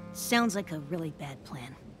 it sounds like a really bad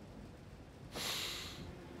plan.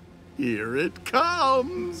 Here it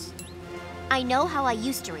comes. I know how I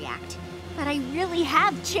used to react, but I really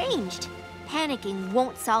have changed. Panicking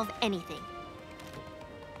won't solve anything.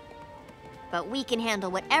 But we can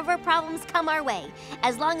handle whatever problems come our way,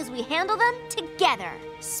 as long as we handle them together.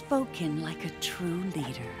 Spoken like a true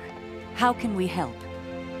leader. How can we help?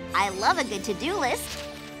 I love a good to-do list.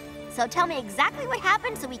 So tell me exactly what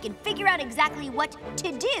happened so we can figure out exactly what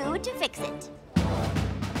to do to fix it.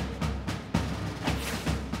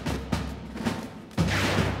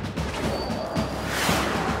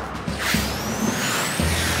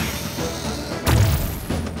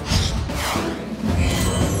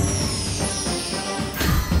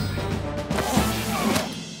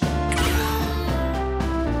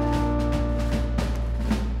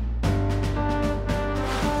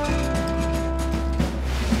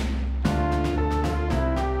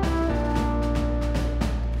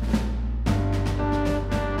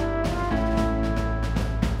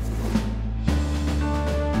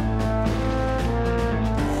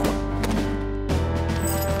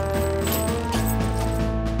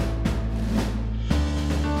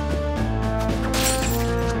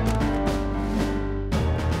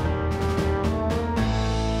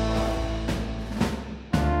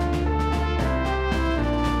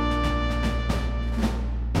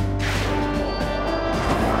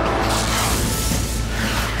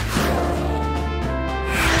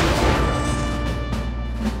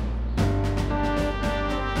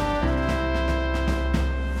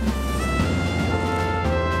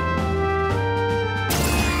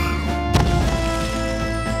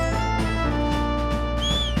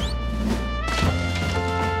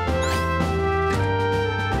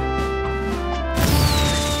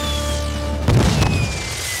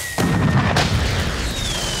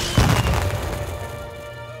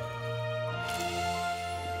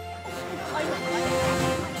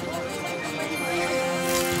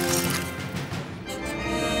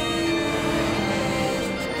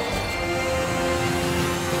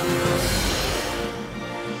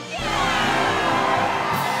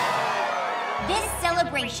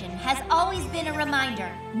 Has always been a reminder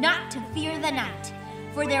not to fear the night,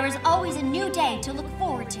 for there is always a new day to look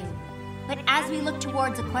forward to. But as we look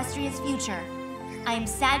towards Equestria's future, I am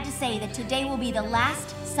sad to say that today will be the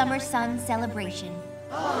last Summer Sun celebration.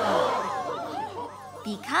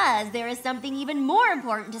 Because there is something even more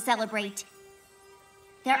important to celebrate.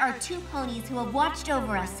 There are 2 ponies who have watched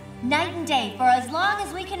over us night and day for as long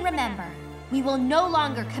as we can remember. We will no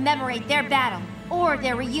longer commemorate their battle or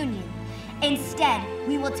their reunion. Instead,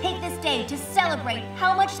 we will take this day to celebrate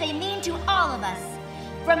how much they mean to all of us.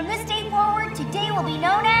 From this day forward, today will be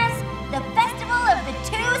known as the Festival of the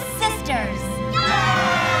 2 Sisters.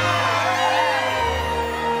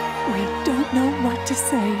 We don't know what to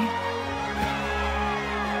say.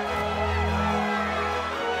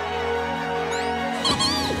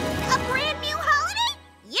 A brand new holiday?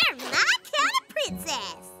 You're my kind of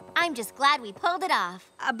princess. I'm just glad we pulled it off.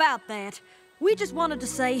 About that, we just wanted to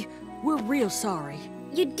say we're real sorry.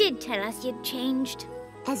 You did tell us you'd changed.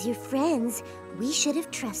 As your friends, we should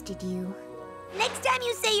have trusted you. Next time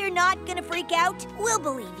you say you're not gonna freak out, we'll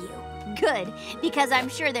believe you. Good, because I'm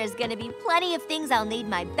sure there's gonna be plenty of things I'll need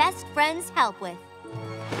my best friend's help with.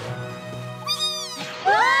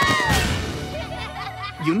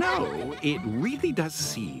 You know, it really does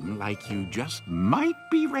seem like you just might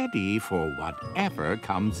be ready for whatever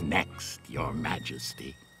comes next, Your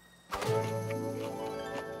Majesty.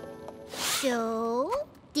 So,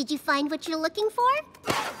 did you find what you're looking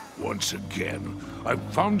for? Once again, I've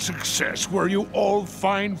found success where you all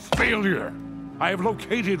find failure. I have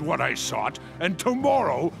located what I sought, and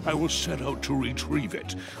tomorrow I will set out to retrieve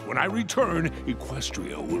it. When I return,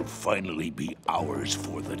 Equestria will finally be ours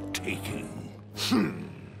for the taking.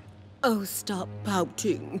 Oh, stop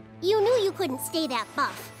pouting. You knew you couldn't stay that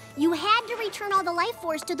buff. You had to return all the life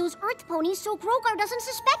force to those Earth ponies so Grogar doesn't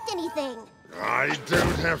suspect anything. I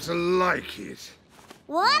don't have to like it.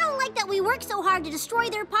 Well, I don't like that we worked so hard to destroy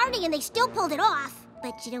their party and they still pulled it off.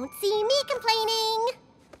 But you don't see me complaining.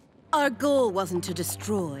 Our goal wasn't to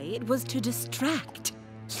destroy, it was to distract.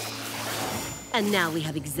 And now we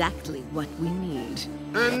have exactly what we need.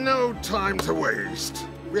 And no time to waste.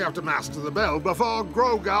 We have to master the bell before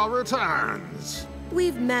Grogar returns.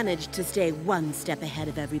 We've managed to stay one step ahead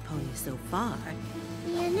of every pony so far.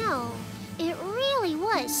 You know, it really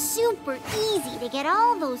was super easy to get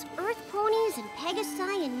all those Earth ponies and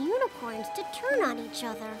Pegasi and unicorns to turn on each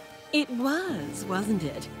other. It was, wasn't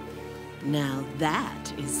it? Now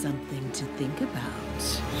that is something to think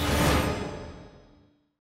about.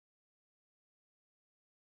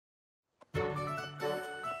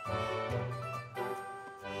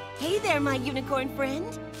 Hey there, my unicorn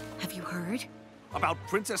friend. Have you heard? About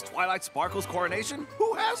Princess Twilight Sparkle's coronation?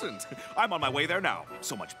 Who hasn't? I'm on my way there now.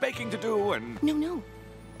 So much baking to do and... No.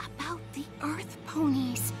 About the Earth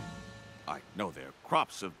ponies. I know their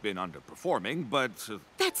crops have been underperforming, but...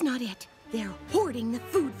 That's not it. They're hoarding the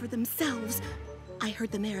food for themselves. I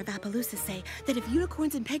heard the mayor of Appaloosa say that if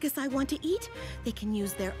unicorns and pegasi want to eat, they can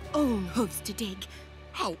use their own hooves to dig.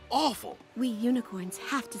 How awful! We unicorns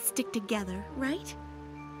have to stick together, right?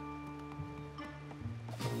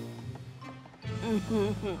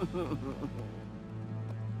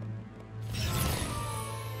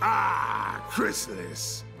 Ah,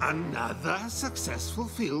 CHRYSALIS. Another successful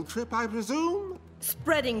field trip, I presume?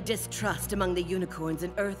 Spreading distrust among the unicorns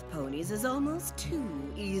and earth ponies is almost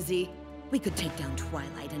too easy. We could take down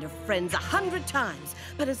Twilight and her friends 100 times,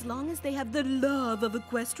 but as long as they have the love of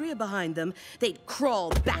Equestria behind them, they'd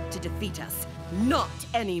crawl back to defeat us. Not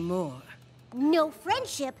anymore. No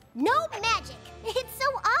friendship, no magic. It's so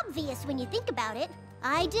obvious when you think about it.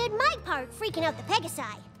 I did my part freaking out the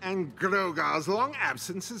Pegasi. And Grogar's long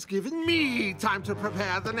absence has given me time to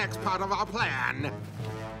prepare the next part of our plan.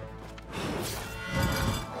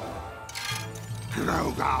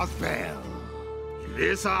 Grogar's Bell.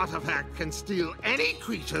 This artifact can steal any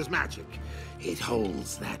creature's magic. It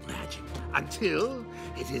holds that magic until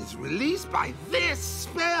it is released by this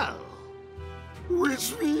spell.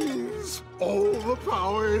 Which means all the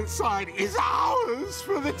power inside is ours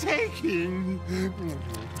for the taking.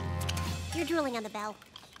 You're drooling on the bell.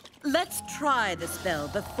 Let's try the spell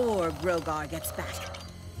before Grogar gets back.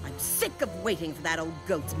 I'm sick of waiting for that old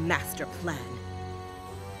goat's master plan.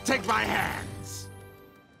 Take my hands.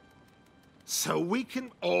 So we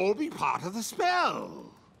can all be part of the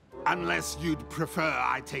spell. Unless you'd prefer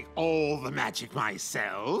I take all the magic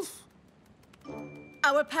myself.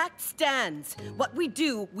 Our pact stands. What we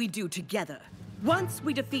do together. Once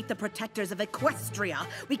we defeat the protectors of Equestria,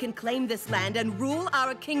 we can claim this land and rule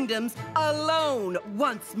our kingdoms alone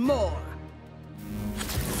once more.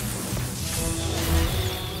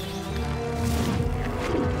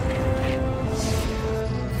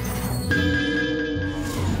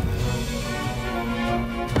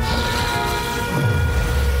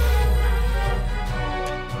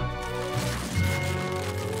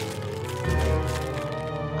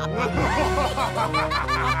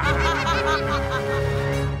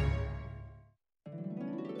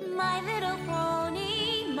 My little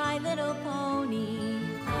pony, my little pony.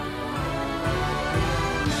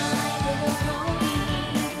 My little pony.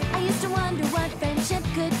 I used to wonder what friendship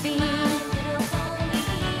could be. My little pony.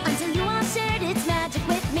 Until you all shared its magic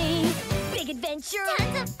with me. Big adventure.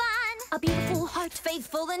 Tons of fun. A beautiful heart,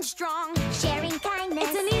 faithful and strong. Sharing kindness.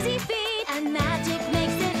 It's an easy feat, and magic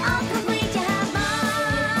makes it all complete. You have mine.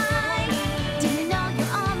 Do you know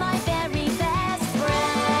you're all my very best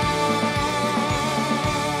friends?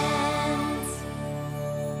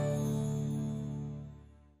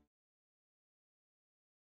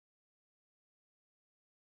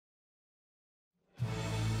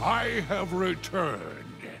 I have returned.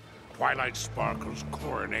 Twilight Sparkle's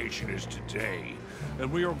coronation is today,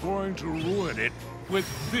 and we are going to ruin it with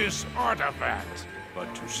this artifact.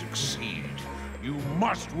 But to succeed, you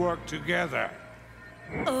must work together.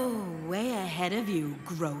 Oh, way ahead of you,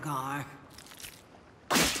 Grogar.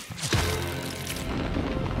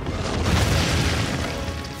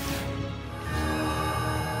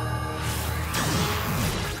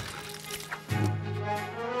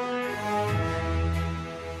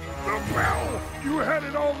 Well, you had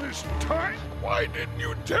it all this time? Why didn't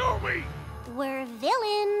you tell me? We're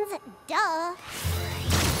villains, duh.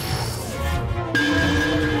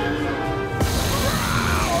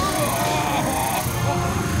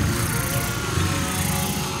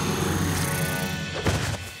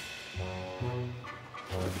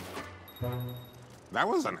 That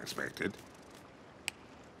was unexpected.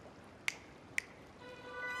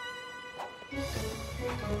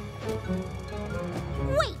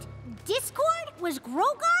 Wait, Discord was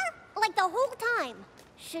Grogar? Like the whole time.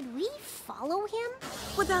 Should we follow him?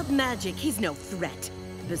 Without magic, he's no threat.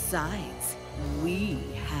 Besides, we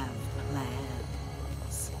have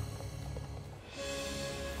plans.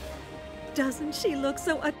 Doesn't she look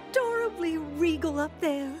so adorably regal up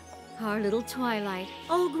there? Our little Twilight,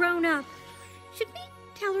 all grown up. Should we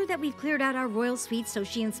tell her that we've cleared out our royal suite so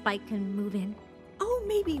she and Spike can move in? Oh,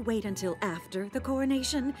 maybe wait until after the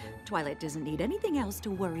coronation. Twilight doesn't need anything else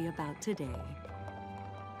to worry about today.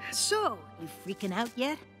 So, you freaking out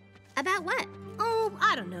yet? About what? Oh,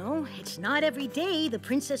 I don't know. It's not every day the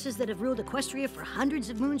princesses that have ruled Equestria for hundreds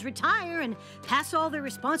of moons retire and pass all their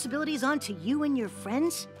responsibilities on to you and your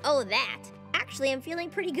friends. Oh, that. Actually, I'm feeling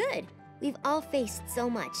pretty good. We've all faced so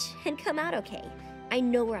much and come out okay. I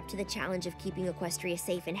know we're up to the challenge of keeping Equestria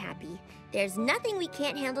safe and happy. There's nothing we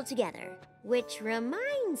can't handle together. Which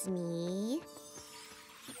reminds me...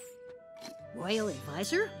 Royal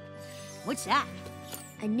advisor? What's that?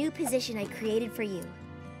 A new position I created for you.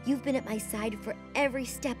 You've been at my side for every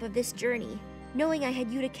step of this journey. Knowing I had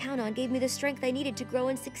you to count on gave me the strength I needed to grow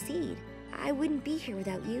and succeed. I wouldn't be here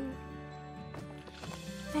without you.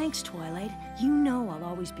 Thanks, Twilight. You know I'll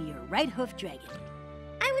always be your right hoof dragon.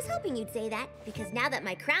 I was hoping you'd say that, because now that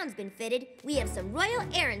my crown's been fitted, we have some royal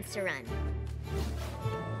errands to run.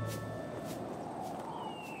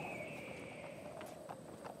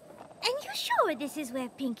 And you sure this is where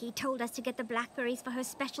Pinkie told us to get the blackberries for her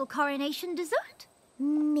special coronation dessert?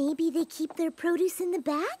 Maybe they keep their produce in the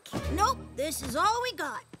back? Nope, this is all we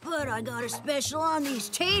got. But I got a special on these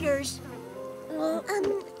taters. No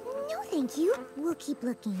thank you. We'll keep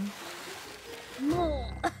looking. More.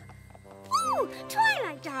 Ooh,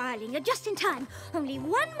 Twilight, darling, you're just in time. Only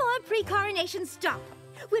one more pre-coronation stop.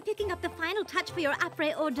 We're picking up the final touch for your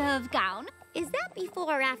après hors d'oeuvre gown. Is that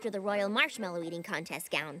before or after the royal marshmallow eating contest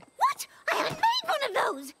gown? What? I haven't made one of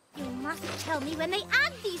those! You must tell me when they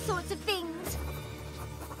add these sorts of things.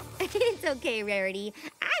 It's okay, Rarity.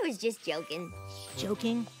 I was just joking.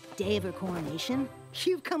 Joking? Day of her coronation?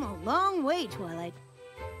 You've come a long way, Twilight.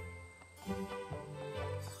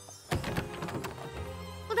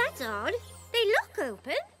 Well, that's odd. They look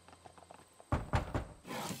open.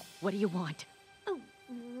 What do you want? Oh,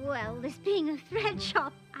 well, this being a thread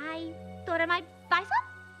shop, I thought I might buy some.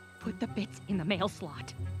 Put the bits in the mail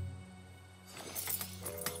slot.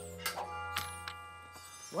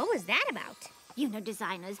 What was that about? You know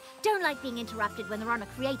designers don't like being interrupted when they're on a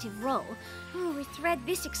creative roll. Oh, with thread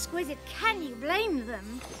this exquisite, can you blame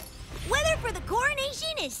them? Weather for the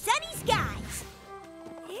coronation is sunny skies.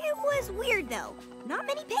 It was weird, though. Not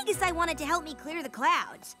many Pegasi wanted to help me clear the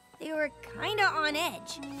clouds. They were kinda on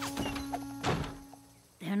edge.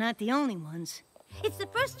 They're not the only ones. It's the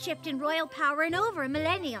first shift in royal power in over a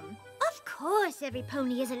millennium. Of course every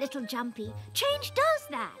pony is a little jumpy. Change does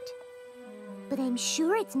that. But I'm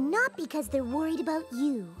sure it's not because they're worried about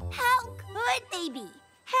you. How could they be?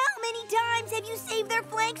 How many times have you saved their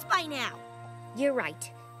flanks by now? You're right.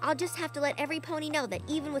 I'll just have to let every pony know that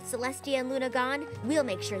even with Celestia and Luna gone, we'll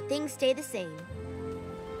make sure things stay the same.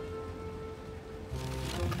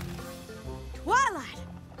 Twilight!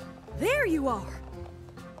 There you are!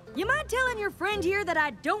 You mind telling your friend here that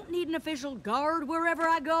I don't need an official guard wherever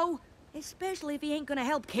I go? Especially if he ain't gonna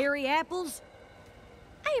help carry apples?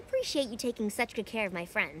 I appreciate you taking such good care of my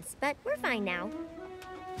friends, but we're fine now.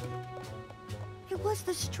 It was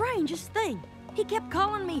the strangest thing. He kept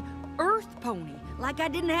calling me Earth Pony, like I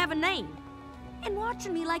didn't have a name. And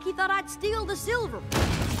watching me like he thought I'd steal the silver.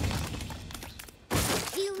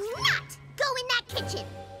 Do not go in that kitchen!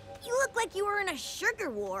 You look like you were in a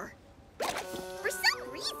sugar war. For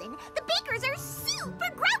some reason, the bakers are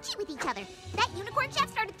super grouchy with each other. That unicorn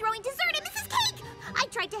chef started throwing dessert at Mrs. Cake. I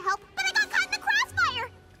tried to help, but I got caught in the crossfire.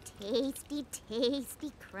 Tasty,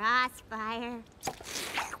 tasty crossfire.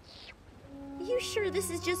 You sure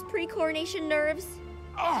this is just pre-coronation nerves?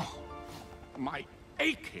 Oh, my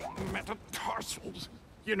aching metatarsals.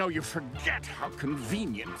 You know, you forget how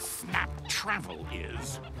convenient snap travel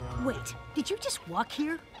is. Wait, did you just walk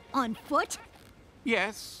here? On foot?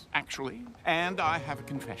 Yes, actually. And I have a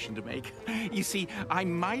confession to make. You see, I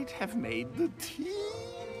might have made the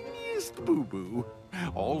teeniest boo-boo.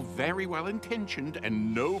 All very well-intentioned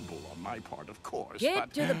and noble on my part, of course,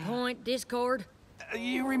 Get to the point, Discord.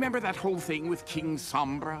 You remember that whole thing with King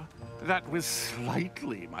Sombra? That was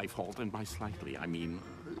slightly my fault, and by slightly, I mean,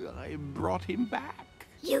 I brought him back.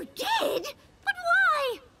 You did? But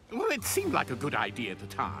why? Well, it seemed like a good idea at the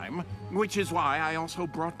time, which is why I also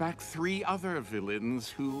brought back 3 other villains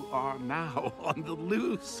who are now on the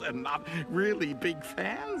loose and not really big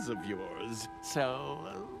fans of yours.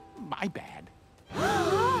 So, my bad.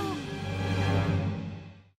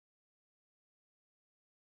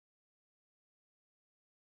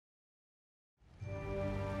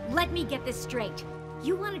 Let me get this straight.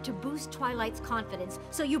 You wanted to boost Twilight's confidence,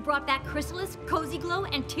 so you brought back Chrysalis, Cozy Glow,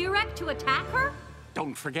 and T-Rex to attack her?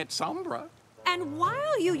 Don't forget Sombra. And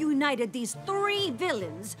while you united these 3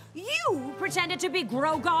 villains, you pretended to be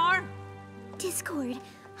Grogar? Discord,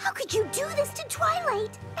 how could you do this to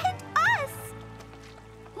Twilight and us?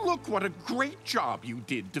 Look what a great job you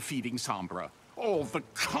did defeating Sombra. All the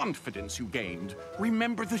confidence you gained.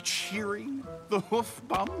 Remember the cheering? The hoof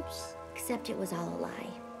bumps? Except it was all a lie.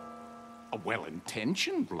 A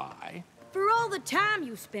well-intentioned lie. For all the time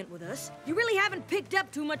you spent with us, you really haven't picked up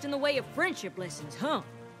too much in the way of friendship lessons, huh?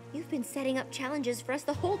 You've been setting up challenges for us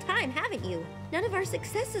the whole time, haven't you? None of our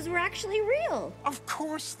successes were actually real. Of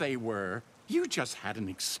course they were. You just had an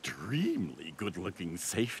extremely good-looking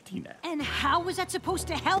safety net. And how was that supposed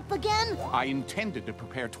to help again? I intended to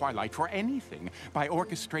prepare Twilight for anything by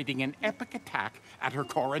orchestrating an epic attack at her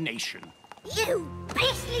coronation. You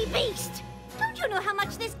beastly beast! Don't you know how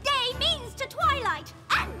much this day means to Twilight?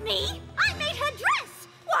 And me? I made her dress!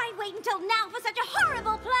 Why wait until now for such a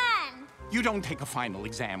horrible plan? You don't take a final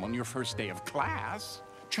exam on your first day of class.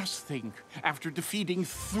 Just think, after defeating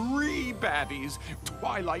 3 baddies,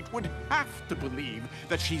 Twilight would have to believe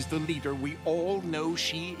that she's the leader we all know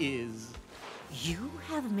she is. You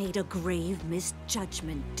have made a grave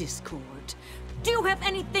misjudgment, Discord. Do you have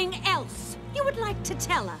anything else you would like to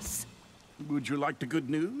tell us? Would you like the good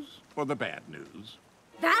news or the bad news?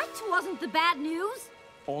 That wasn't the bad news.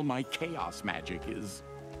 All my chaos magic is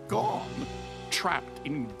gone, trapped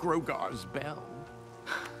in Grogar's bell.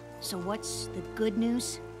 So what's the good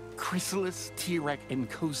news? CHRYSALIS, T-Rex, and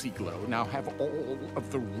Cozy Glow now have all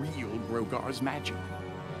of the real Grogar's magic.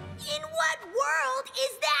 In what world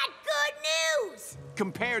is that good news?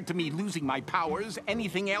 Compared to me losing my powers,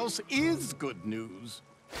 anything else is good news.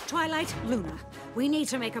 Twilight, Luna, we need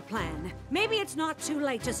to make a plan. Maybe it's not too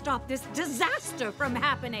late to stop this disaster from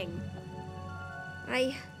happening.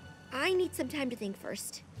 I need some time to think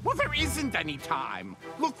first. Well, there isn't any time.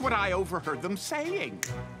 Look what I overheard them saying.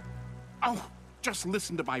 Oh, just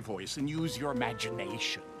listen to my voice and use your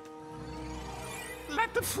imagination.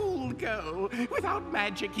 Let the fool go. Without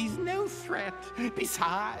magic, he's no threat.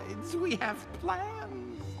 Besides, we have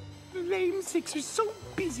plans. The Lamesticks are so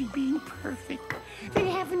busy being perfect, they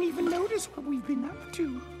haven't even noticed what we've been up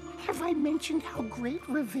to. Have I mentioned how great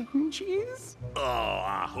revenge is? Oh,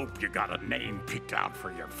 I hope you got a name picked out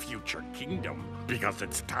for your future kingdom, because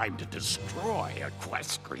it's time to destroy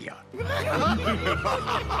Equestria.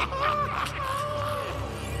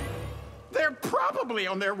 They're probably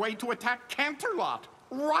on their way to attack Canterlot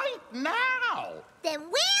right now. Then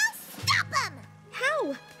we'll stop them!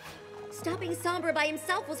 How? Stopping Sombra by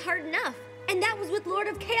himself was hard enough, and that was with Lord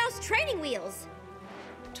of Chaos training wheels.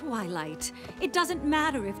 Twilight, it doesn't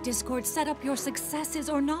matter if Discord set up your successes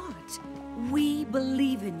or not. We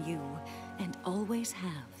believe in you, and always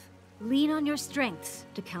have. Lean on your strengths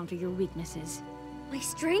to counter your weaknesses. My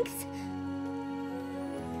strengths?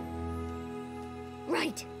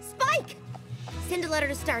 Right. Spike! Send a letter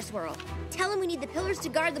to Star Swirl. Tell him we need the pillars to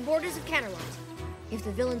guard the borders of Canterlot. If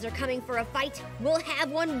the villains are coming for a fight, we'll have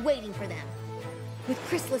one waiting for them. With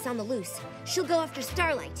CHRYSALIS on the loose, she'll go after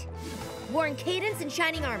Starlight. Warn Cadence and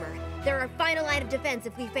Shining Armor. They're our final line of defense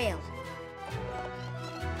if we fail.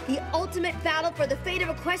 The ultimate battle for the fate of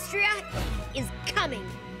Equestria is coming.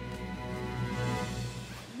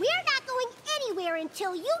 We're not going anywhere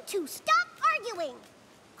until you two stop arguing.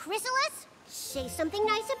 CHRYSALIS, say something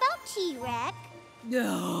nice about T-Rex.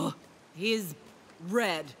 No, he's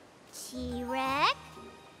red. T-Rex?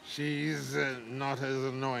 She's not as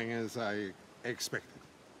annoying as I expected.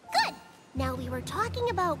 Good! Now we were talking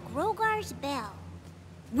about Grogar's bell.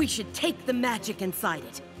 We should take the magic inside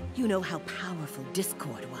it. You know how powerful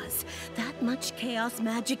Discord was. That much chaos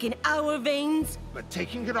magic in our veins. But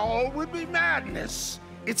taking it all would be madness.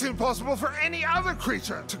 It's impossible for any other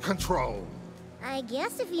creature to control. I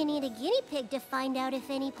guess if you need a guinea pig to find out if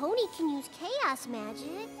any pony can use chaos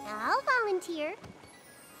magic, I'll volunteer.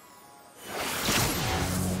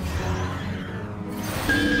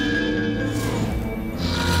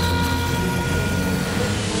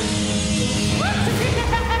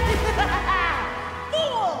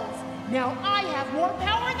 Fools! Now I have more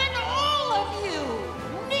power than all of you!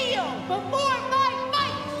 Kneel before my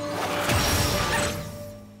might!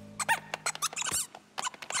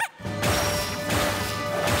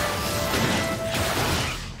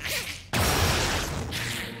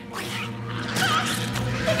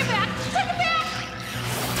 Take it back! Take it back!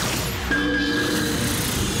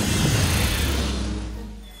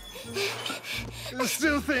 I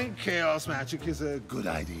still think chaos magic is a good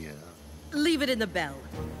idea. Leave it in the bell.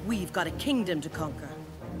 We've got a kingdom to conquer.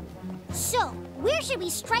 So, where should we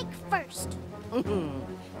strike first?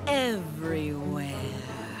 Everywhere.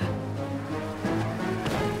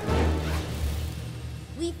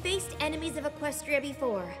 We've faced enemies of Equestria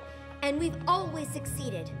before, and we've always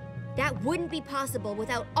succeeded. That wouldn't be possible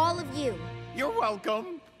without all of you. You're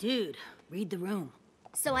welcome. Dude, read the room.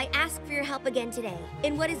 So I ask for your help again today,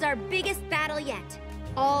 in what is our biggest battle yet.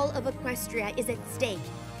 All of Equestria is at stake.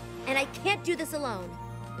 And I can't do this alone,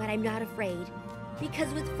 but I'm not afraid.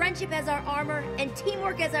 Because with friendship as our armor and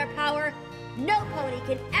teamwork as our power, no pony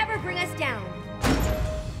can ever bring us down.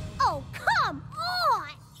 Oh, come on!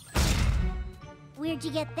 Where'd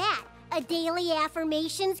you get that? A daily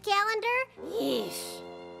affirmations calendar? Yeesh.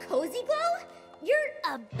 Cozy Glow? You're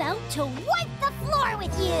about to wipe the floor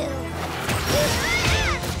with you!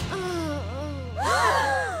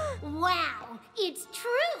 Wow, it's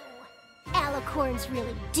true! Alicorns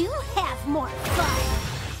really do have more fun!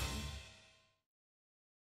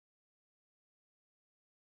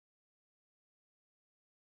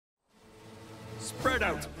 Spread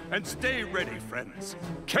out and stay ready, friends.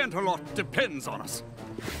 Canterlot depends on us.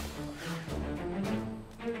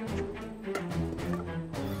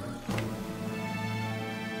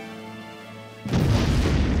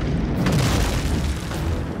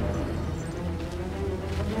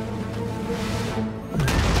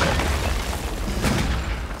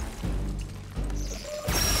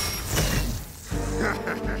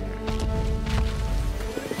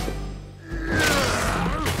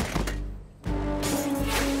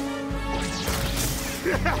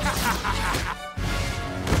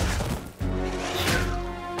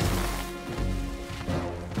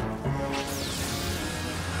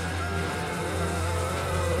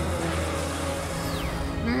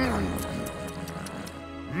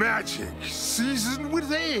 Magic seasoned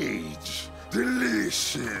with age.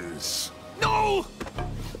 Delicious. No!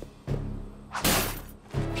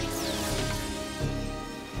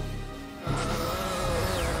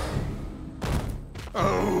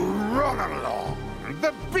 Oh, run along.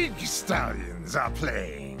 The big stallions are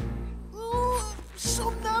playing. Oh,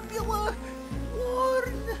 Somnambula,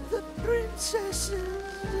 warn the princesses.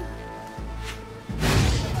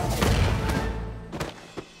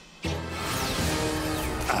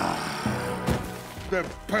 The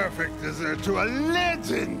perfect dessert to a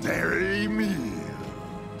legendary meal.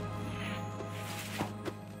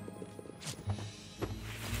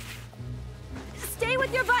 Stay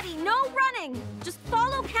with your buddy, no running! Just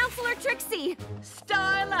follow Counselor Trixie!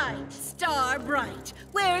 Starlight, Star Bright,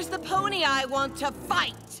 where's the pony I want to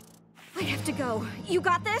fight? I have to go. You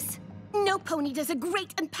got this? No pony does a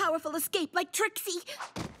great and powerful escape like Trixie.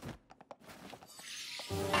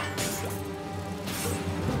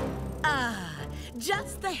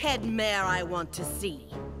 Just the head mare I want to see.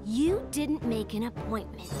 You didn't make an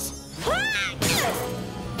appointment.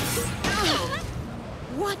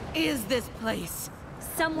 What is this place?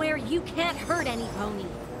 Somewhere you can't hurt any pony.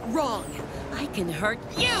 Wrong. I can hurt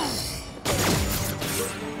you!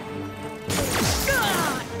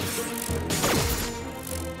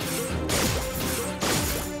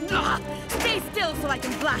 Stay still so I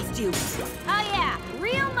can blast you. Oh yeah,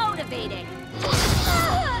 real motivating.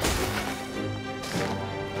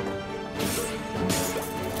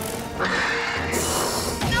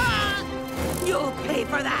 You'll pay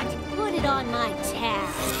for that! Put it on my tab.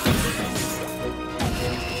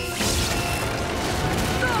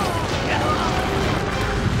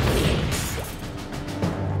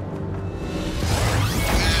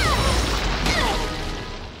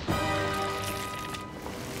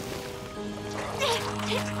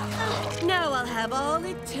 Now I'll have all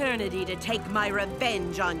eternity to take my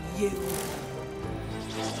revenge on you.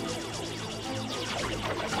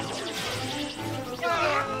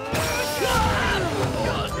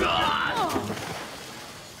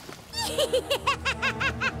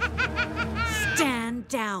 Stand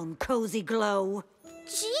down, Cozy Glow.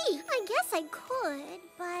 Gee, I guess I could,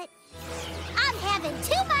 but I'm having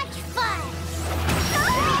too much fun!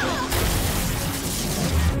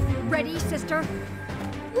 Ready, sister?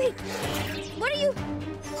 Wait, what are you...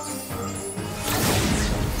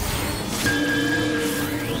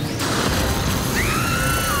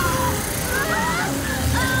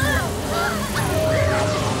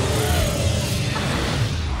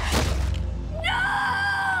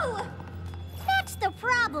 No! That's the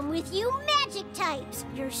problem with you magic types.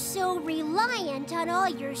 You're so reliant on all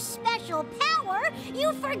your special power,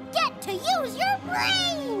 you forget to use your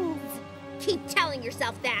brains! Keep telling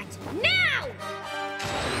yourself that. Now!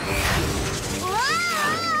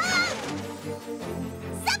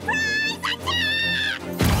 Surprise attack!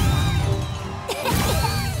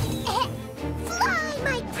 Fly,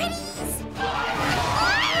 my pretties!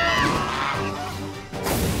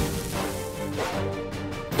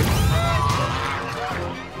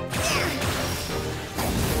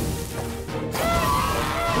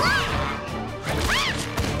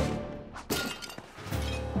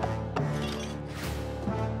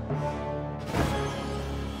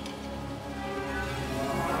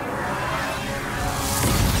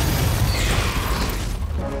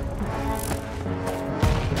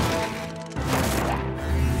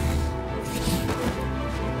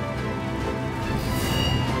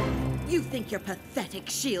 You think your pathetic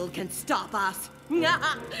shield can stop us?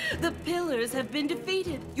 The pillars have been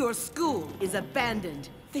defeated. Your school is abandoned.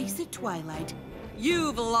 Face it, Twilight.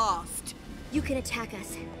 You've lost. You can attack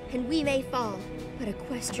us, and we may fall, but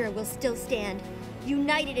Equestria will still stand,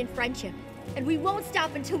 united in friendship. And we won't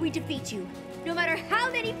stop until we defeat you, no matter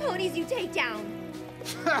how many ponies you take down.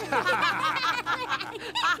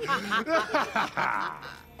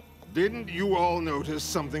 Didn't you all notice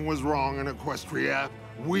something was wrong in Equestria?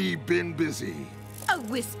 We've been busy. A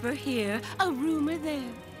whisper here, a rumor there.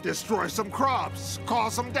 Destroy some crops,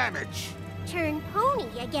 cause some damage. Turn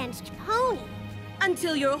pony against pony.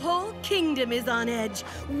 Until your whole kingdom is on edge,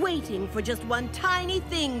 waiting for just one tiny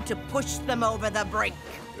thing to push them over the brink.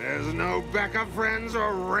 There's no backup friends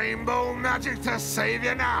or rainbow magic to save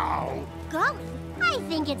you now. Golly, I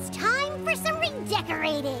think it's time for some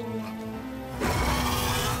redecorating.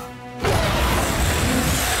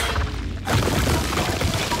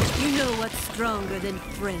 You know what's stronger than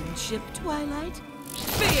friendship, Twilight?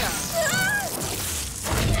 Fear!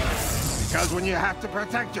 Because when you have to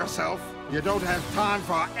protect yourself, you don't have time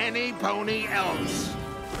for any pony else.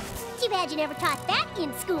 Too bad you never taught that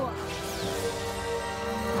in school.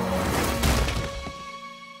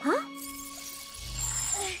 Huh?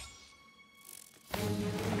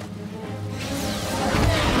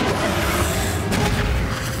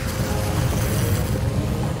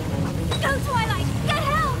 Go, Twilight! Get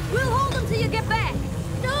help! We'll hold them till you get back!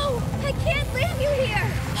 No! I can't leave you here!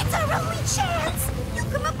 It's our only chance! You'll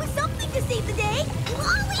come up with something to save the day! You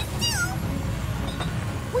always do!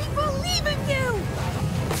 We believe in you!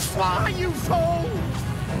 Fly, you fool!